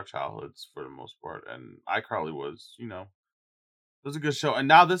our childhoods for the most part, and iCarly was, you know, it was a good show. And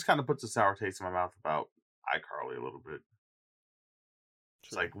now this kind of puts a sour taste in my mouth about iCarly a little bit. True.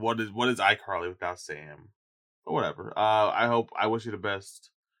 It's like, what is iCarly without Sam? But whatever. I wish you the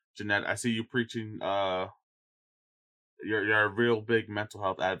best, Jennette. I see you preaching. You're a real big mental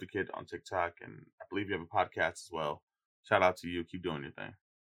health advocate on TikTok, and I believe you have a podcast as well. Shout out to you. Keep doing your thing.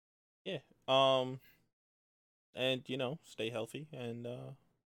 Yeah. And you know, stay healthy, and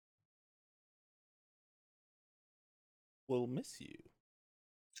we'll miss you.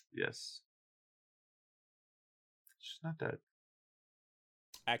 Yes. She's not dead.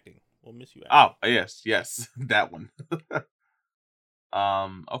 Acting. We'll miss you. Acting. Oh, yes, that one.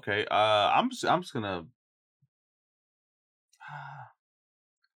 Okay. I'm just gonna.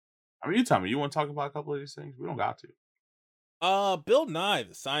 I mean, you tell me. You want to talk about a couple of these things? We don't got to. Bill Nye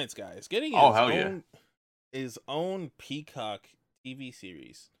the Science Guy is getting his own Peacock TV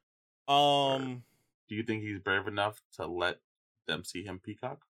series. Do you think he's brave enough to let them see him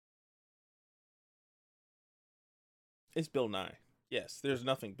Peacock? It's Bill Nye. Yes, there's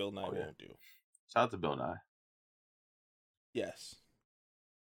nothing Bill Nye won't do. Shout out to Bill Nye. Yes.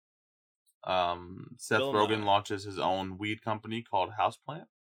 Seth Rogen launches his own weed company called Houseplant.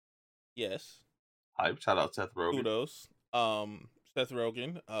 Yes. Hype. Shout out Seth Rogen. Kudos. Seth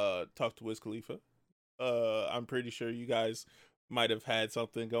Rogen talked to Wiz Khalifa. I'm pretty sure you guys might have had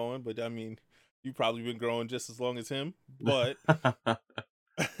something going, but I mean, you've probably been growing just as long as him. But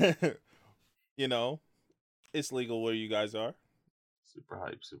you know, it's legal where you guys are. Super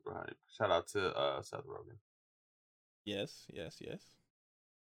hype. Shout out to Seth Rogen. Yes.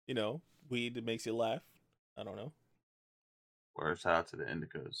 You know, weed that makes you laugh. I don't know. Or shout out to the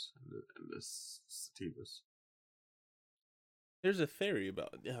indicas and the sativas. There's a theory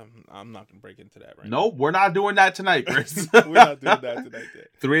about. I'm not gonna break into that right Nope, we're not doing that tonight, Chris. We're not doing that tonight.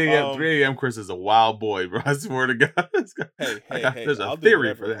 3 a.m. 3 a.m. Chris is a wild boy, bro. I swear to God. Hey. There's a I'll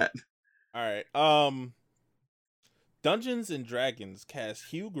theory for that. All right. Dungeons and Dragons cast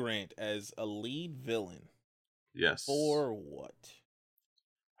Hugh Grant as a lead villain. Yes. For what?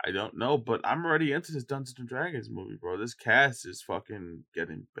 I don't know, but I'm already into this Dungeons and Dragons movie, bro. This cast is fucking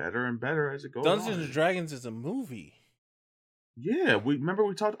getting better and better as it goes on. Dungeons and Dragons is a movie. Yeah, we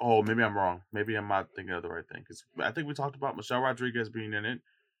talked. Oh, maybe I'm wrong. Maybe I'm not thinking of the right thing because I think we talked about Michelle Rodriguez being in it.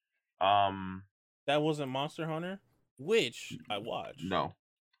 That wasn't Monster Hunter, which I watched. No,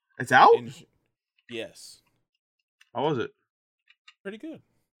 it's out. Yes. How was it? Pretty good.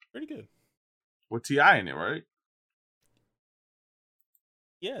 With T.I. in it, right?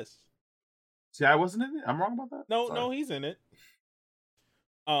 Yes. T.I. wasn't in it. I'm wrong about that. No, he's in it.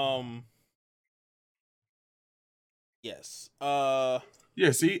 Yes. Yeah.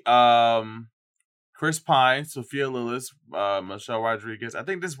 See. Chris Pine, Sophia Lillis, Michelle Rodriguez. I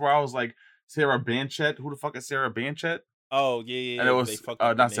think this is where I was like Sarah Banchett. Who the fuck is Sarah Banchett? Oh yeah. And it was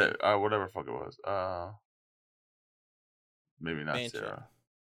not Sarah. Whatever the fuck it was. Maybe not Banchett. Sarah.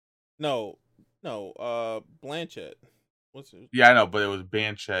 No. Blanchett. What's it? Yeah, I know, but it was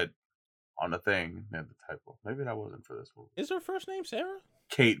Banchett on the thing. They had the typo. Maybe that wasn't for this movie. Is her first name Sarah?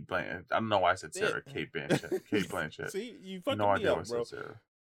 Kate Blanchett. I don't know why I said Sarah. Kate Blanchett. Kate Blanchett. See, you fucking no idea why I said Sarah.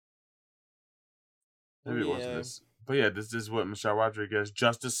 Maybe it wasn't this. But yeah, this is what Michelle Rodriguez,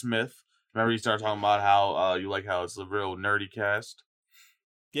 Justice Smith. Remember you started talking about how you like how it's a real nerdy cast?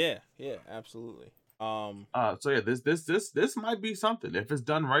 Yeah, absolutely. So yeah, this might be something. If it's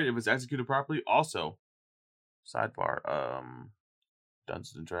done right, if it's executed properly. Also, sidebar,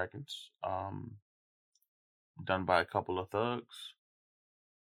 Dungeons and Dragons. Done by a couple of thugs.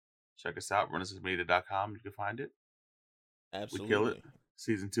 Check us out, renaissancemedia.com. You can find it. Absolutely. We kill it.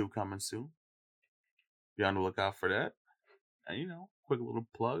 Season 2 coming soon. Be on the lookout for that. And quick little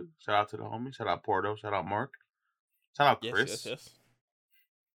plug. Shout out to the homie. Shout out Porto. Shout out Mark. Shout out Chris. Yes.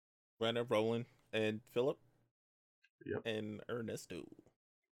 Brenna, Roland, and Philip. Yep. And Ernesto.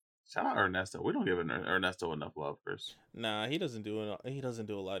 Shout out Ernesto. We don't give Ernesto enough love, Chris. Nah, he doesn't do a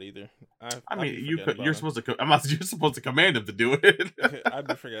lot either. I mean, you're supposed to. You're supposed to command him to do it. I'd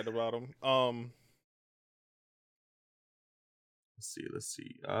be forgetting about him. Let's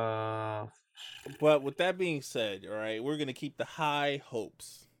see. But with that being said, all right, we're gonna keep the high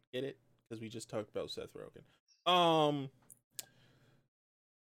hopes. Get it? Because we just talked about Seth Rogen.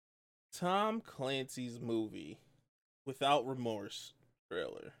 Tom Clancy's movie, Without Remorse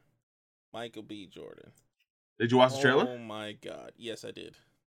trailer. Michael B. Jordan. Did you watch the trailer? Oh my god, yes, I did.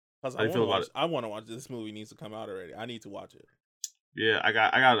 How do you feel about it? I want to watch this movie. Needs to come out already. I need to watch it. Yeah, I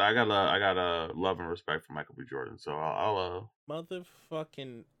got a love and respect for Michael B. Jordan. So I'll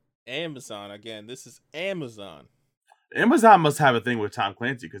motherfucking Amazon again. This is Amazon. Amazon must have a thing with Tom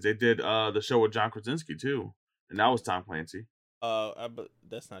Clancy because they did the show with John Krasinski too, and that was Tom Clancy. But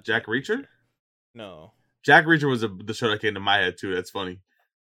that's not Jack Reacher. No, Jack Reacher was the show that came to my head too. That's funny.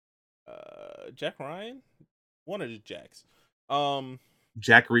 Jack Ryan, one of the Jacks.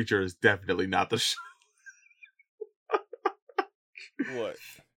 Jack Reacher is definitely not the show. What?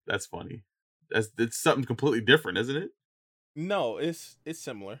 That's funny. It's something completely different, isn't it? No, it's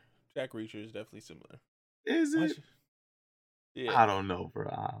similar. Jack Reacher is definitely similar. Is it? Yeah. I don't know,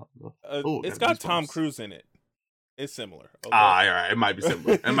 bro. It's got Tom Cruise in it. It's similar. Okay? All right. It might be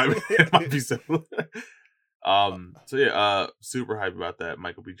similar. It might be similar. So yeah, super hype about that.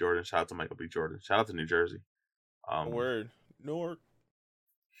 Michael B. Jordan. Shout out to Michael B. Jordan. Shout out to New Jersey. Word. Newark.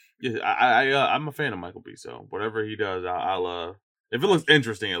 Yeah, I'm a fan of Michael B. So whatever he does, I'll if it looks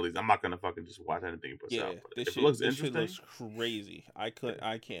interesting, at least I'm not gonna fucking just watch anything he puts out. But if it looks interesting, shit looks crazy. I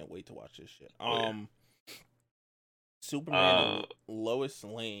can't wait to watch this shit. Superman and Lois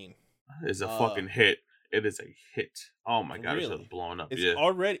Lane is a fucking hit. It is a hit. Oh my god, it's blowing up.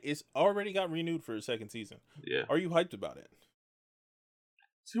 It's already got renewed for a second season. Yeah. Are you hyped about it?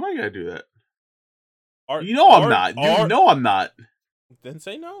 See, why you gotta do that? I'm not. You know I'm not. Then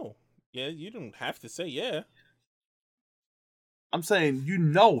say no. Yeah, you don't have to say yeah. I'm saying you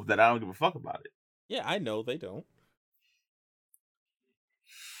know that I don't give a fuck about it. Yeah, I know they don't.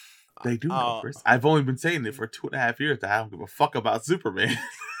 They do know, Chris. I've only been saying it for 2.5 years that I don't give a fuck about Superman.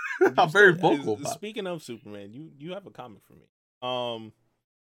 I'm very vocal about it. Speaking of Superman, you have a comic for me. Oh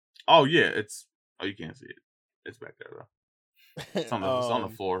yeah, you can't see it. It's back there though. It's on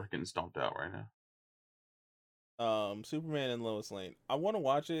the floor, getting stomped out right now. Superman and Lois Lane. I want to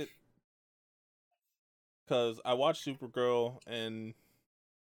watch it because I watched Supergirl and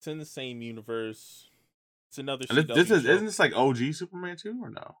it's in the same universe. It's another And CW show. Isn't this like OG Superman 2 or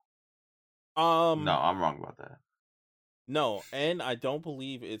no? No, I'm wrong about that. No, and I don't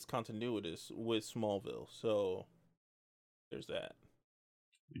believe it's continuous with Smallville. So there's that.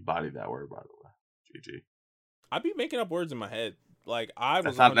 You bodied that word, by the way. GG. I be making up words in my head. Like I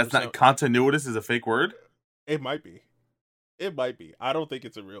was. That's not continuous is a fake word. It might be. It might be. I don't think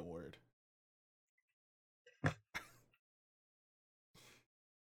it's a real word.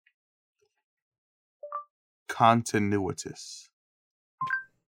 Continuitous.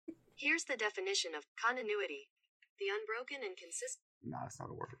 Here's the definition of continuity: the unbroken and consistent. Nah, it's not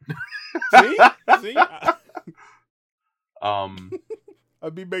a word. See?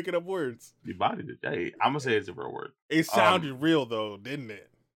 I'd be making up words. You bodied it. Hey, I'm gonna say it's a real word. It sounded real though, didn't it?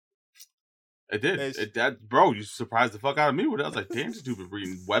 It did. Bro, you surprised the fuck out of me with it. I was like, damn, stupid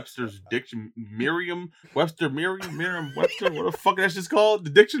reading Webster's diction, Webster, Webster. What the fuck that shit's called? The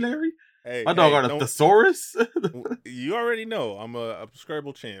dictionary. Hey, my dog got a thesaurus. You already know I'm a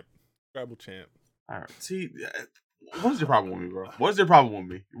Scrabble champ. Scrabble champ. All right. See, what's your problem with me, bro? What's your problem with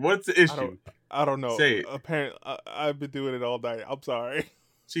me? What's the issue? I don't know. Say it. Apparently, I've been doing it all night. I'm sorry.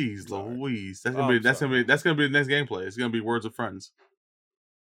 Jeez, Louise. That's gonna be the next gameplay. It's gonna be Words with Friends.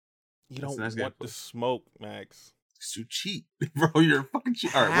 You don't want to smoke, Max. You cheat, bro. You're a fucking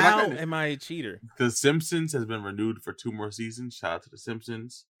cheat. All right, how am I a cheater? The Simpsons has been renewed for 2 more seasons. Shout out to The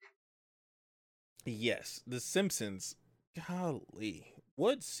Simpsons. Yes, The Simpsons. Golly,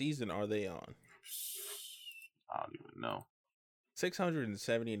 what season are they on? I don't even know.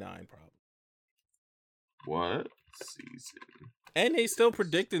 679, probably. What season? And they still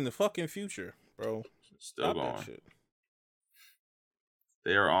predicting the fucking future, bro. Still going. That shit.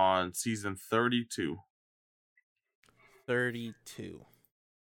 They are on season 32. 32.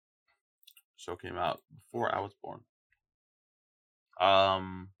 Show came out before I was born.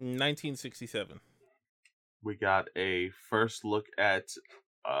 1967. We got a first look at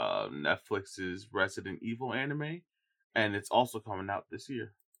Netflix's Resident Evil anime, and it's also coming out this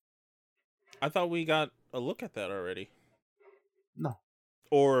year. I thought we got a look at that already. No.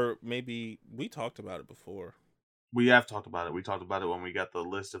 Or maybe we talked about it before. We have talked about it. We talked about it when we got the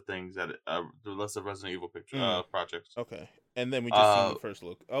list of things that the list of Resident Evil projects. Okay, and then we just seen the first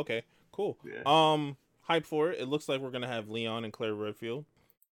look. Okay, cool. Yeah. Hype for it. It looks like we're gonna have Leon and Claire Redfield.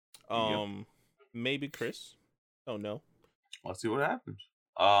 Yep. Maybe Chris. Oh no. Let's see what happens.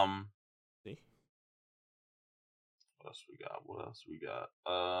 See. What else we got?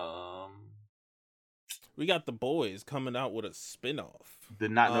 We got The Boys coming out with a spinoff.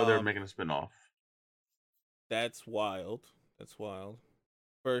 Did not know they were making a spinoff. That's wild. That's wild.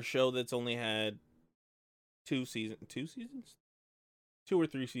 For a show that's only had 2 seasons? 2 or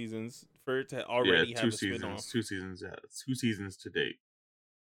 3 seasons for it to already have a spinoff. 2 seasons, yeah. 2 seasons to date.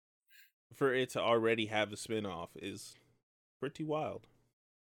 For it to already have a spinoff is pretty wild.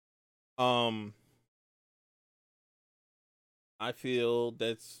 I feel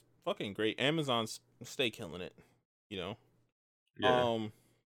that's fucking great. Amazon's stay killing it, you know. Yeah.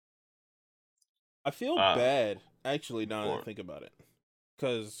 I feel bad, actually, now that I think about it.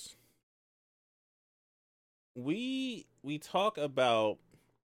 Because we talk about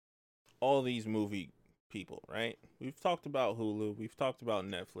all these movie people, right? We've talked about Hulu. We've talked about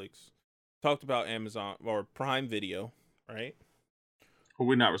Netflix. Talked about Amazon or Prime Video, right? Who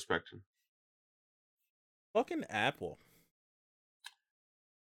we not respecting? Fucking Apple.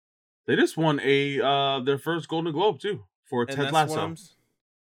 They just won their first Golden Globe, too, for Ted Lasso.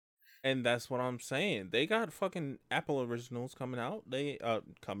 And that's what I'm saying. They got fucking Apple originals coming out.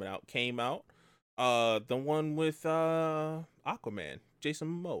 Came out. The one with Aquaman, Jason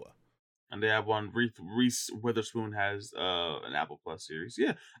Momoa. And they have one. Reese Witherspoon has an Apple Plus series.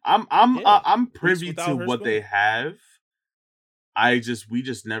 Yeah, I'm privy to what they have. We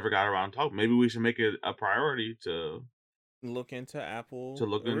just never got around to talking. Maybe we should make it a priority to look into Apple to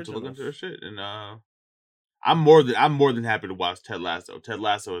look into their shit. And I'm more than happy to watch Ted Lasso. Ted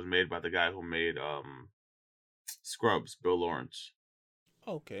Lasso is made by the guy who made Scrubs, Bill Lawrence.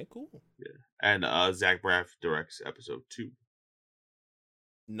 Okay, cool. Yeah, and Zach Braff directs episode 2.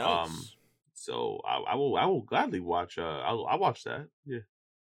 Nice. So I will gladly watch. I'll watch that. Yeah,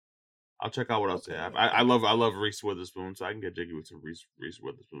 I'll check out what else they have. I love Reese Witherspoon, so I can get jiggy with some Reese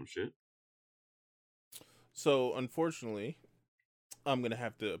Witherspoon shit. So unfortunately, I'm gonna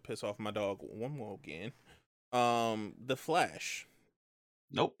have to piss off my dog one more again. The Flash.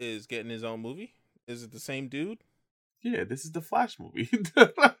 Nope. Is getting his own movie. Is it the same dude? Yeah, this is the Flash movie.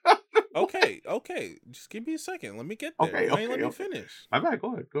 Okay. Just give me a second. Let me get there. Okay. Let me finish. My bad.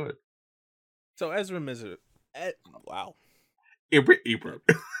 Go ahead. So Ezra Miller. Wow. Ibra.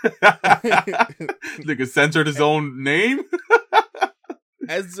 Nigga censored his own name.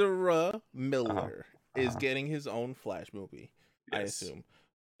 Ezra Miller is getting his own Flash movie. Yes. I assume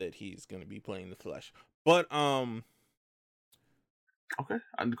that he's going to be playing the Flash. But okay,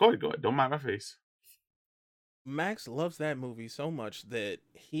 go ahead. Don't mind my face. Max loves that movie so much that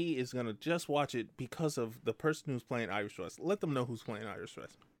he is going to just watch it because of the person who's playing Iris West. Let them know who's playing Iris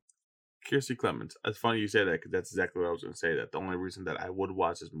West. Kiersey Clemons. It's funny you say that because that's exactly what I was going to say. That the only reason that I would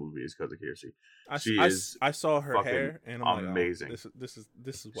watch this movie is because of Kiersey. I saw her hair and I'm amazing. Like, oh, this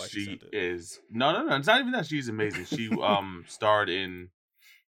is why she sent it. is. No. It's not even that she's amazing. She starred in.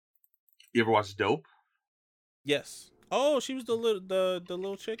 You ever watch Dope? Yes. Oh, she was the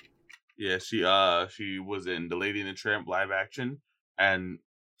little chick. Yeah, she was in The Lady and the Tramp live action, and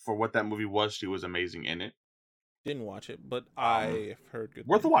for what that movie was, she was amazing in it. Didn't watch it, but I've heard good.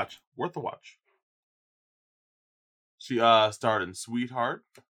 Worth a watch. She starred in Sweetheart.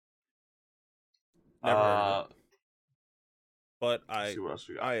 Never heard of it. But I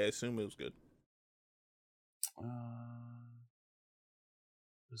assume it was good.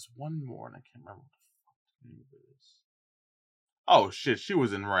 There's one more, and I can't remember what the fuck the name of it is. Oh shit, she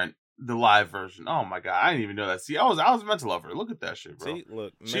was in Rent, the live version. Oh my god, I didn't even know that. See, I was meant to love her. Look at that shit, bro. See,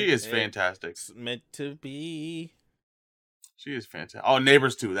 look, she is fantastic. It's meant to be. She is fantastic. Oh,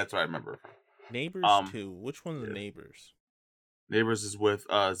 Neighbors 2. That's what I remember. Neighbors 2. Which one's the Neighbors? Neighbors is with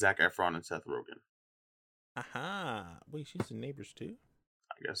Zac Efron and Seth Rogen. Aha! Wait, she's in Neighbors 2?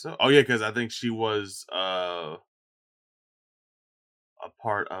 I guess so. Oh yeah, because I think she was a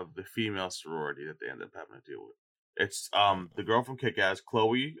part of the female sorority that they ended up having to deal with. It's the girl from Kick-Ass,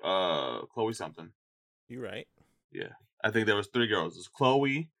 Chloe something. You're right. Yeah, I think there was 3 girls. There's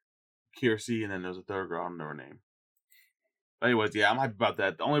Chloe, Kiersey, and then there's a 3rd girl. I don't know her name. But anyways, yeah, I'm happy about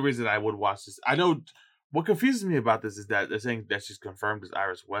that. The only reason I would watch this, I know what confuses me about this is that they're saying that she's confirmed as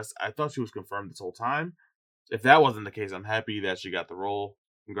Iris West. I thought she was confirmed this whole time. If that wasn't the case, I'm happy that she got the role.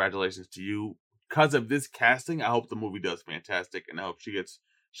 Congratulations to you. Because of this casting, I hope the movie does fantastic, and I hope she gets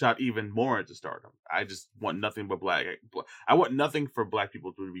shot even more into stardom. I just want nothing but I want nothing for black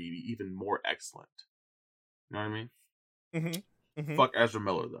people to be even more excellent. You know what I mean? Mm-hmm. Mm-hmm. Fuck Ezra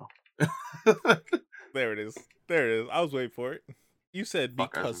Miller, though. There it is. I was waiting for it. You said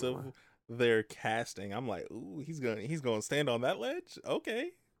because of their casting. I'm like, ooh, he's gonna stand on that ledge.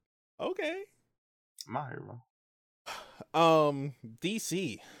 Okay. My hero.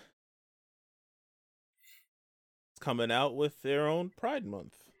 DC. It's coming out with their own Pride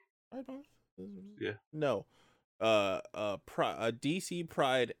Month. Pride Month? Yeah. No. A DC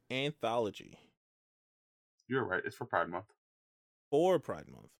Pride anthology. You're right. It's for Pride Month. For Pride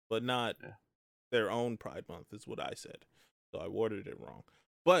Month, but not their own Pride Month is what I said. So I worded it wrong.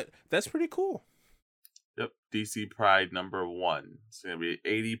 But that's pretty cool. Yep. DC Pride #1. It's going to be an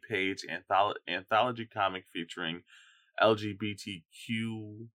 80-page anthology comic featuring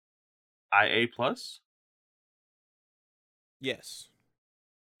LGBTQIA+. Yes.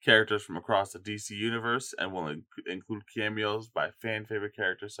 Characters from across the DC universe, and will include cameos by fan favorite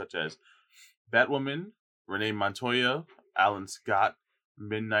characters such as Batwoman, Renee Montoya, Alan Scott,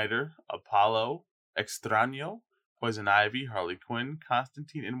 Midnighter, Apollo, Extraño, Poison Ivy, Harley Quinn,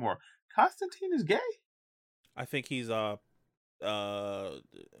 Constantine, and more. Constantine is gay? I think he's was the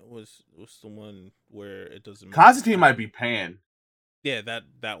one where it doesn't matter. Constantine might be pan. Yeah, that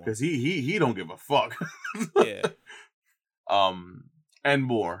one. Because he don't give a fuck. Yeah. And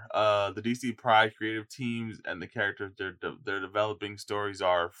more. The DC Pride creative teams and the characters they're developing stories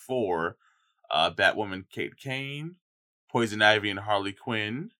are for Batwoman Kate Kane, Poison Ivy and Harley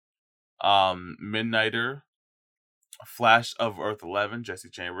Quinn, Midnighter, Flash of Earth 11, Jesse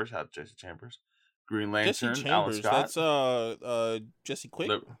Chambers, Green Lantern, Jesse Alan Chambers, Scott. that's Jesse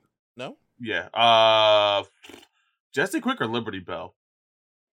Quick? No? Yeah. Jesse Quick or Liberty Bell?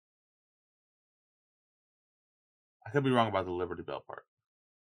 I could be wrong about the Liberty Bell part.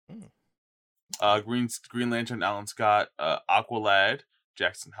 Green Lantern, Alan Scott, Aqualad,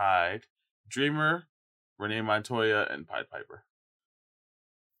 Jackson Hyde, Dreamer, Renee Montoya, and Pied Piper.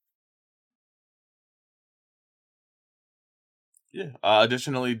 Yeah.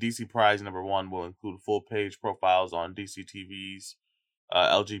 Additionally, DC Pride #1 will include full-page profiles on DC TV's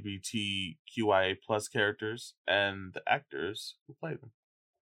LGBTQIA+ characters and the actors who play them.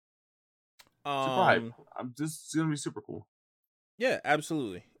 Super hype. This is gonna be super cool. Yeah,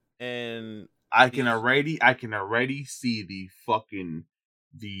 absolutely. And I can already see the fucking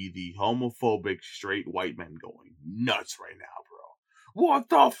the homophobic straight white men going nuts right now, bro. What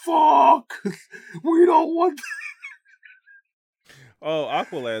the fuck? We don't want. Oh,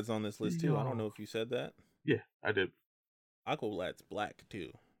 Aqualad's on this list too. I don't know if you said that. Yeah, I did. Aqualad's black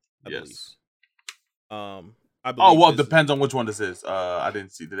too. Yes. I Oh believe well, this is- depends on which one this is. I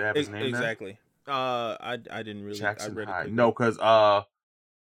didn't see. Did they have his name there? exactly. I didn't really. Jackson I read it Hyde. quickly. No, because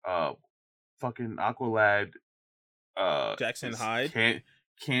fucking Aqualad. Jackson is Hyde.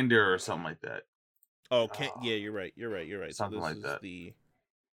 Candor or something like that. Oh, yeah, you're right. You're right. Something so this like is that. The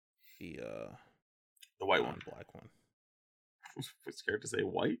white one. black one. I'm scared to say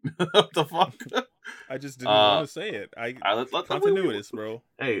white. What the fuck? I just didn't want to say it. Continuous, bro.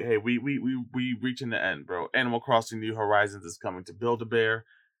 Hey, we reaching the end, bro. Animal Crossing New Horizons is coming to Build-A-Bear.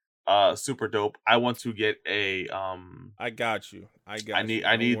 Super dope. I want to get a I got you. I need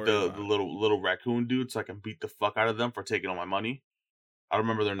the little raccoon dude so I can beat the fuck out of them for taking all my money. I don't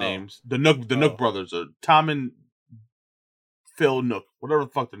remember their names. The Nook brothers, Tom and Phil Nook, whatever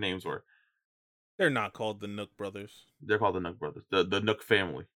the fuck their names were. They're not called the Nook brothers. They're called the Nook brothers. The Nook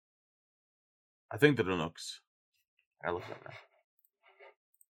family. I think they're the Nooks. I look at that.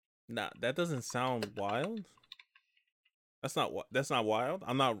 Nah, that doesn't sound wild. That's not wild.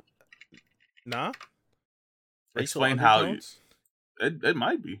 I'm not. Nah. Explain how you. It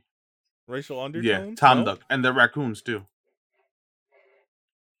might be racial undertones. Yeah, Tom Nook and they're raccoons too.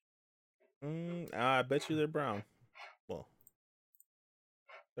 I bet you they're brown. Well,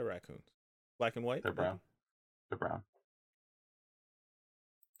 they're raccoons. Black and white. They're brown. They're brown.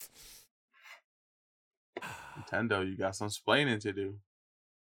 Nintendo, you got some splaining to do.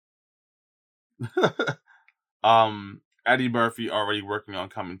 Eddie Murphy already working on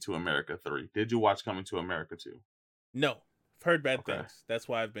Coming to America 3. Did you watch Coming to America 2? No. I've heard bad things. That's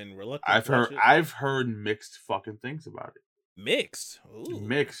why I've been reluctant. I've heard mixed fucking things about it. Mixed? Ooh.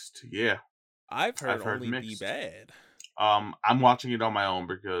 Mixed, yeah. I've heard only mixed. Be bad. I'm watching it on my own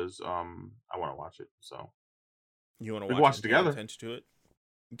because I want to watch it. So you want to watch it together? Attention to it.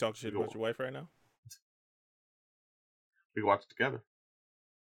 You talk shit about your wife right now? We can watch it together.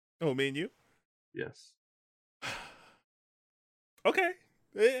 Oh, me and you? Yes. Okay.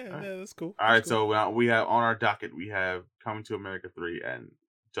 Yeah, that's cool. All right, so we have on our docket we have Coming to America 3 and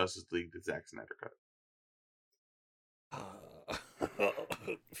Justice League: The Zack Snyder Cut.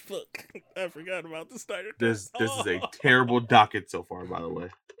 Fuck! I forgot about the Snyder Cut. This is a terrible docket so far, by the way.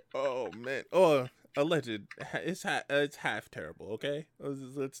 Oh man! Oh, alleged. It's half terrible. Okay,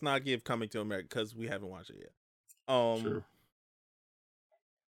 let's not give Coming to America because we haven't watched it yet. Sure.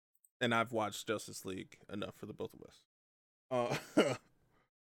 And I've watched Justice League enough for the both of us.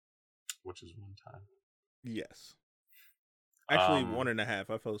 Which is one time. Yes. Actually, 1.5.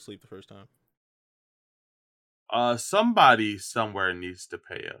 I fell asleep the first time. Somebody somewhere needs to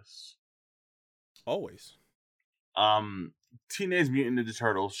pay us. Always. Teenage Mutant Ninja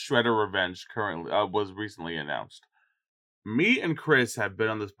Turtles: Shredder Revenge currently was recently announced. Me and Chris have been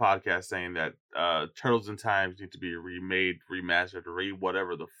on this podcast saying that Turtles in Time need to be remade, remastered,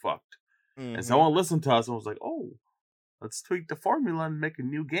 whatever the fuck. Mm-hmm. And someone listened to us and was like, "Oh, let's tweak the formula and make a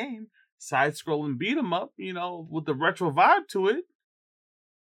new game, side-scrolling beat 'em up, with the retro vibe to it."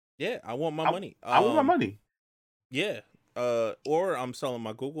 Yeah, I want my money. I want my money. Yeah. Or I'm selling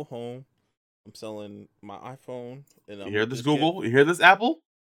my Google Home. I'm selling my iPhone. And you hear this, Google? You hear this, Apple?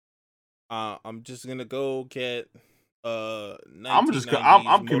 I'm just gonna go get I'm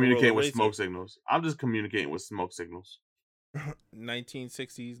communicating with smoke signals. I'm just communicating with smoke signals.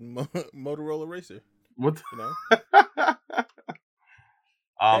 1960s Motorola Racer. What?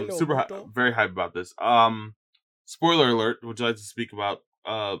 Very hype about this. Spoiler alert. Would you like to speak about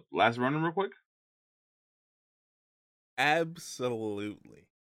Last Ronin real quick? Absolutely.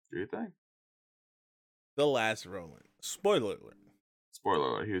 Do you think? The Last Ronin. Spoiler alert. Spoiler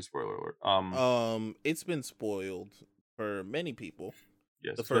alert. Here's spoiler alert. It's been spoiled for many people.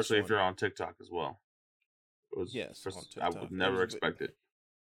 Yes, especially if you're on TikTok as well. Yes, on TikTok. I would never expect it.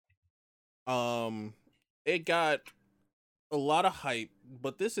 It got a lot of hype,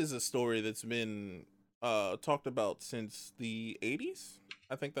 but this is a story that's been talked about since the 80s.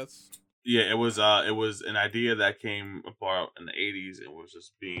 I think that's. Yeah, it was an idea that came about in the 80s. It was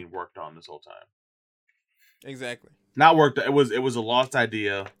just being worked on this whole time. Exactly. Not worked. It was a lost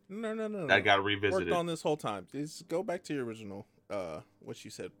idea. No. That got revisited. Worked on this whole time. Just go back to your original. What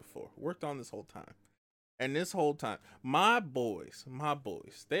you said before. Worked on this whole time, and this whole time, my boys,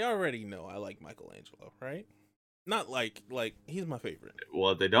 they already know I like Michelangelo, right? Not like he's my favorite.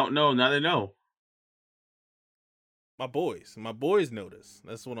 Well, if they don't know, now they know. My boys know this.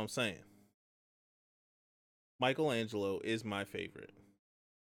 That's what I'm saying. Michelangelo is my favorite.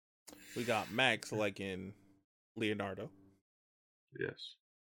 We got Max liking Leonardo. Yes.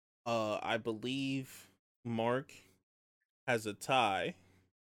 I believe Mark has a tie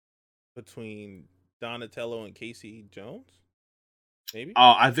between Donatello and Casey Jones. Maybe.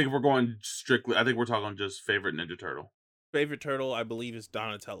 I think we're going strictly. I think we're talking just favorite Ninja Turtle. Favorite turtle, I believe, is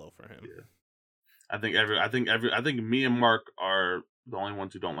Donatello for him. Yeah. I think me and Mark are the only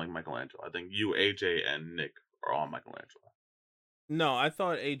ones who don't like Michelangelo. I think you, AJ, and Nick are all Michelangelo. No, I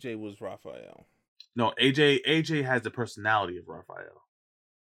thought AJ was Raphael. No, AJ has the personality of Raphael.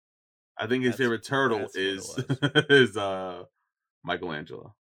 I think his favorite turtle is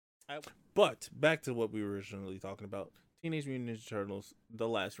Michelangelo. But back to what we were originally talking about: Teenage Mutant Ninja Turtles: The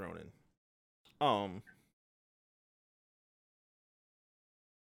Last Ronin.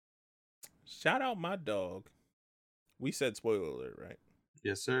 Shout out my dog. We said spoiler alert, right?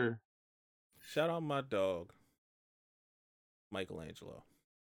 Yes, sir. Shout out my dog, Michelangelo.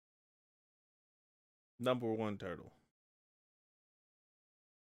 Number 1 turtle.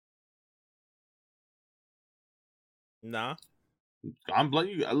 Nah. I'm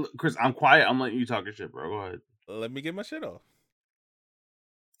letting you, Chris. I'm quiet. I'm letting you talk your shit, bro. Go ahead. Let me get my shit off.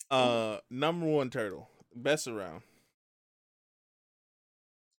 Number 1 turtle. Best around.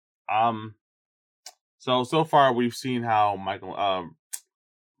 So far we've seen how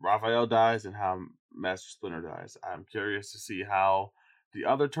Raphael dies and how Master Splinter dies. I'm curious to see how the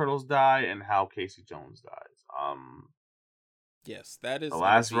other turtles die and how Casey Jones dies. Yes, that is The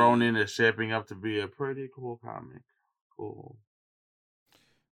Last Ronin is shaping up to be a pretty cool comic. Cool.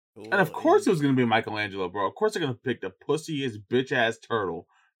 And of course it was gonna be Michelangelo, bro. Of course they're gonna pick the pussiest bitch ass turtle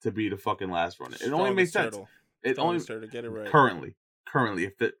to be the fucking Last Ronin. It only makes sense. It only turtle, get it right. Currently,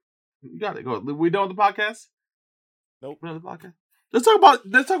 if you got it. Go. We done with the podcast? Nope. We're done with the podcast. Let's talk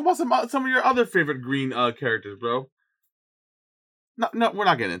about some of your other favorite green characters, bro. No, we're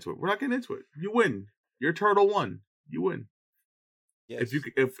not getting into it. You win. Your turtle won. You win. Yes.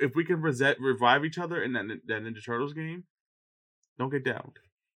 If we can revive each other in that Ninja Turtles game, don't get down.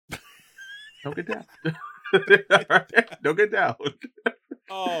 Don't get down. Don't get down.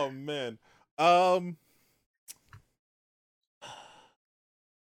 Oh man.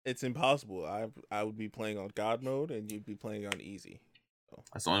 It's impossible. I would be playing on God mode and you'd be playing on easy. So.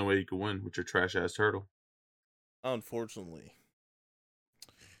 That's the only way you can win with your trash ass turtle. Unfortunately.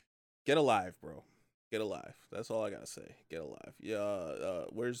 Get alive, bro. Get alive. That's all I gotta say. Get alive. Yeah.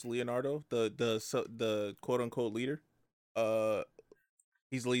 Where's Leonardo? The quote unquote leader.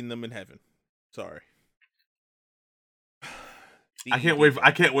 He's leading them in heaven. Sorry. I can't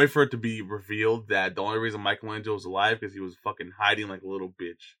wait for it to be revealed that the only reason Michelangelo was alive because he was fucking hiding like a little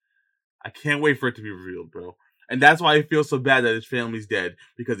bitch. I can't wait for it to be revealed, bro. And that's why I feel so bad that his family's dead,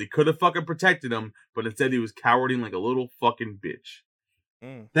 because he could have fucking protected him, but instead he was cowarding like a little fucking bitch.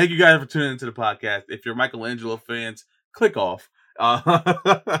 Thank you guys for tuning into the podcast. If you're Michelangelo fans, click off.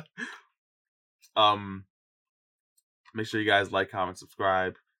 Make sure you guys like, comment,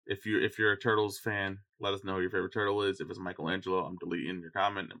 subscribe. If you're a Turtles fan, let us know who your favorite turtle is. If it's Michelangelo, I'm deleting your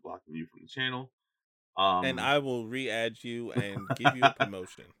comment and blocking you from the channel. And I will re-add you and give you a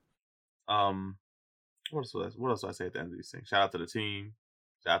promotion. What else do I say at the end of these things? Shout out to the team.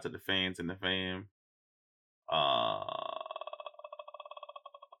 Shout out to the fans and the fam.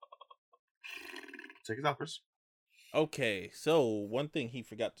 Take it out, Chris. Okay, so one thing he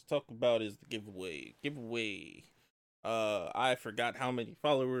forgot to talk about is the giveaway. I forgot how many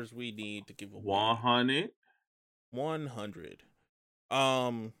followers we need to give away. 100. 100.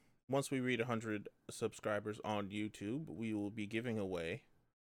 Once we reach 100 subscribers on YouTube, we will be giving away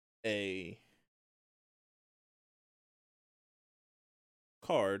a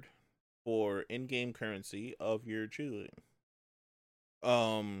card for in-game currency of your choosing.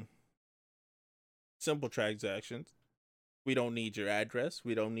 Simple transactions. We don't need your address.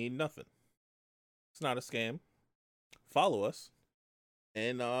 We don't need nothing. It's not a scam. Follow us,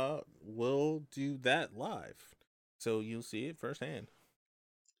 and we'll do that live, so you'll see it firsthand.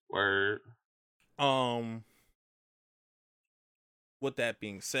 Word. With that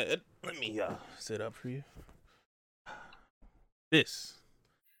being said, let me sit up for you. This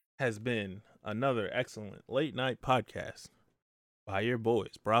has been another excellent late night podcast by your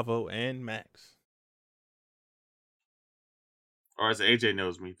boys Bravo and Max. Or as AJ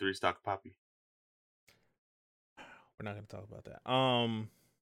knows me, 3 Stock Poppy. We're not going to talk about that.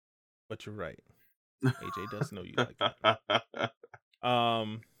 But you're right. AJ does know you like that.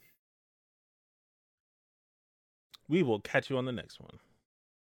 We will catch you on the next one.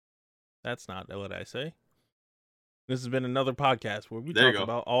 That's not what I say. This has been another podcast where we talk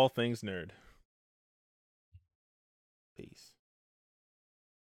about all things nerd.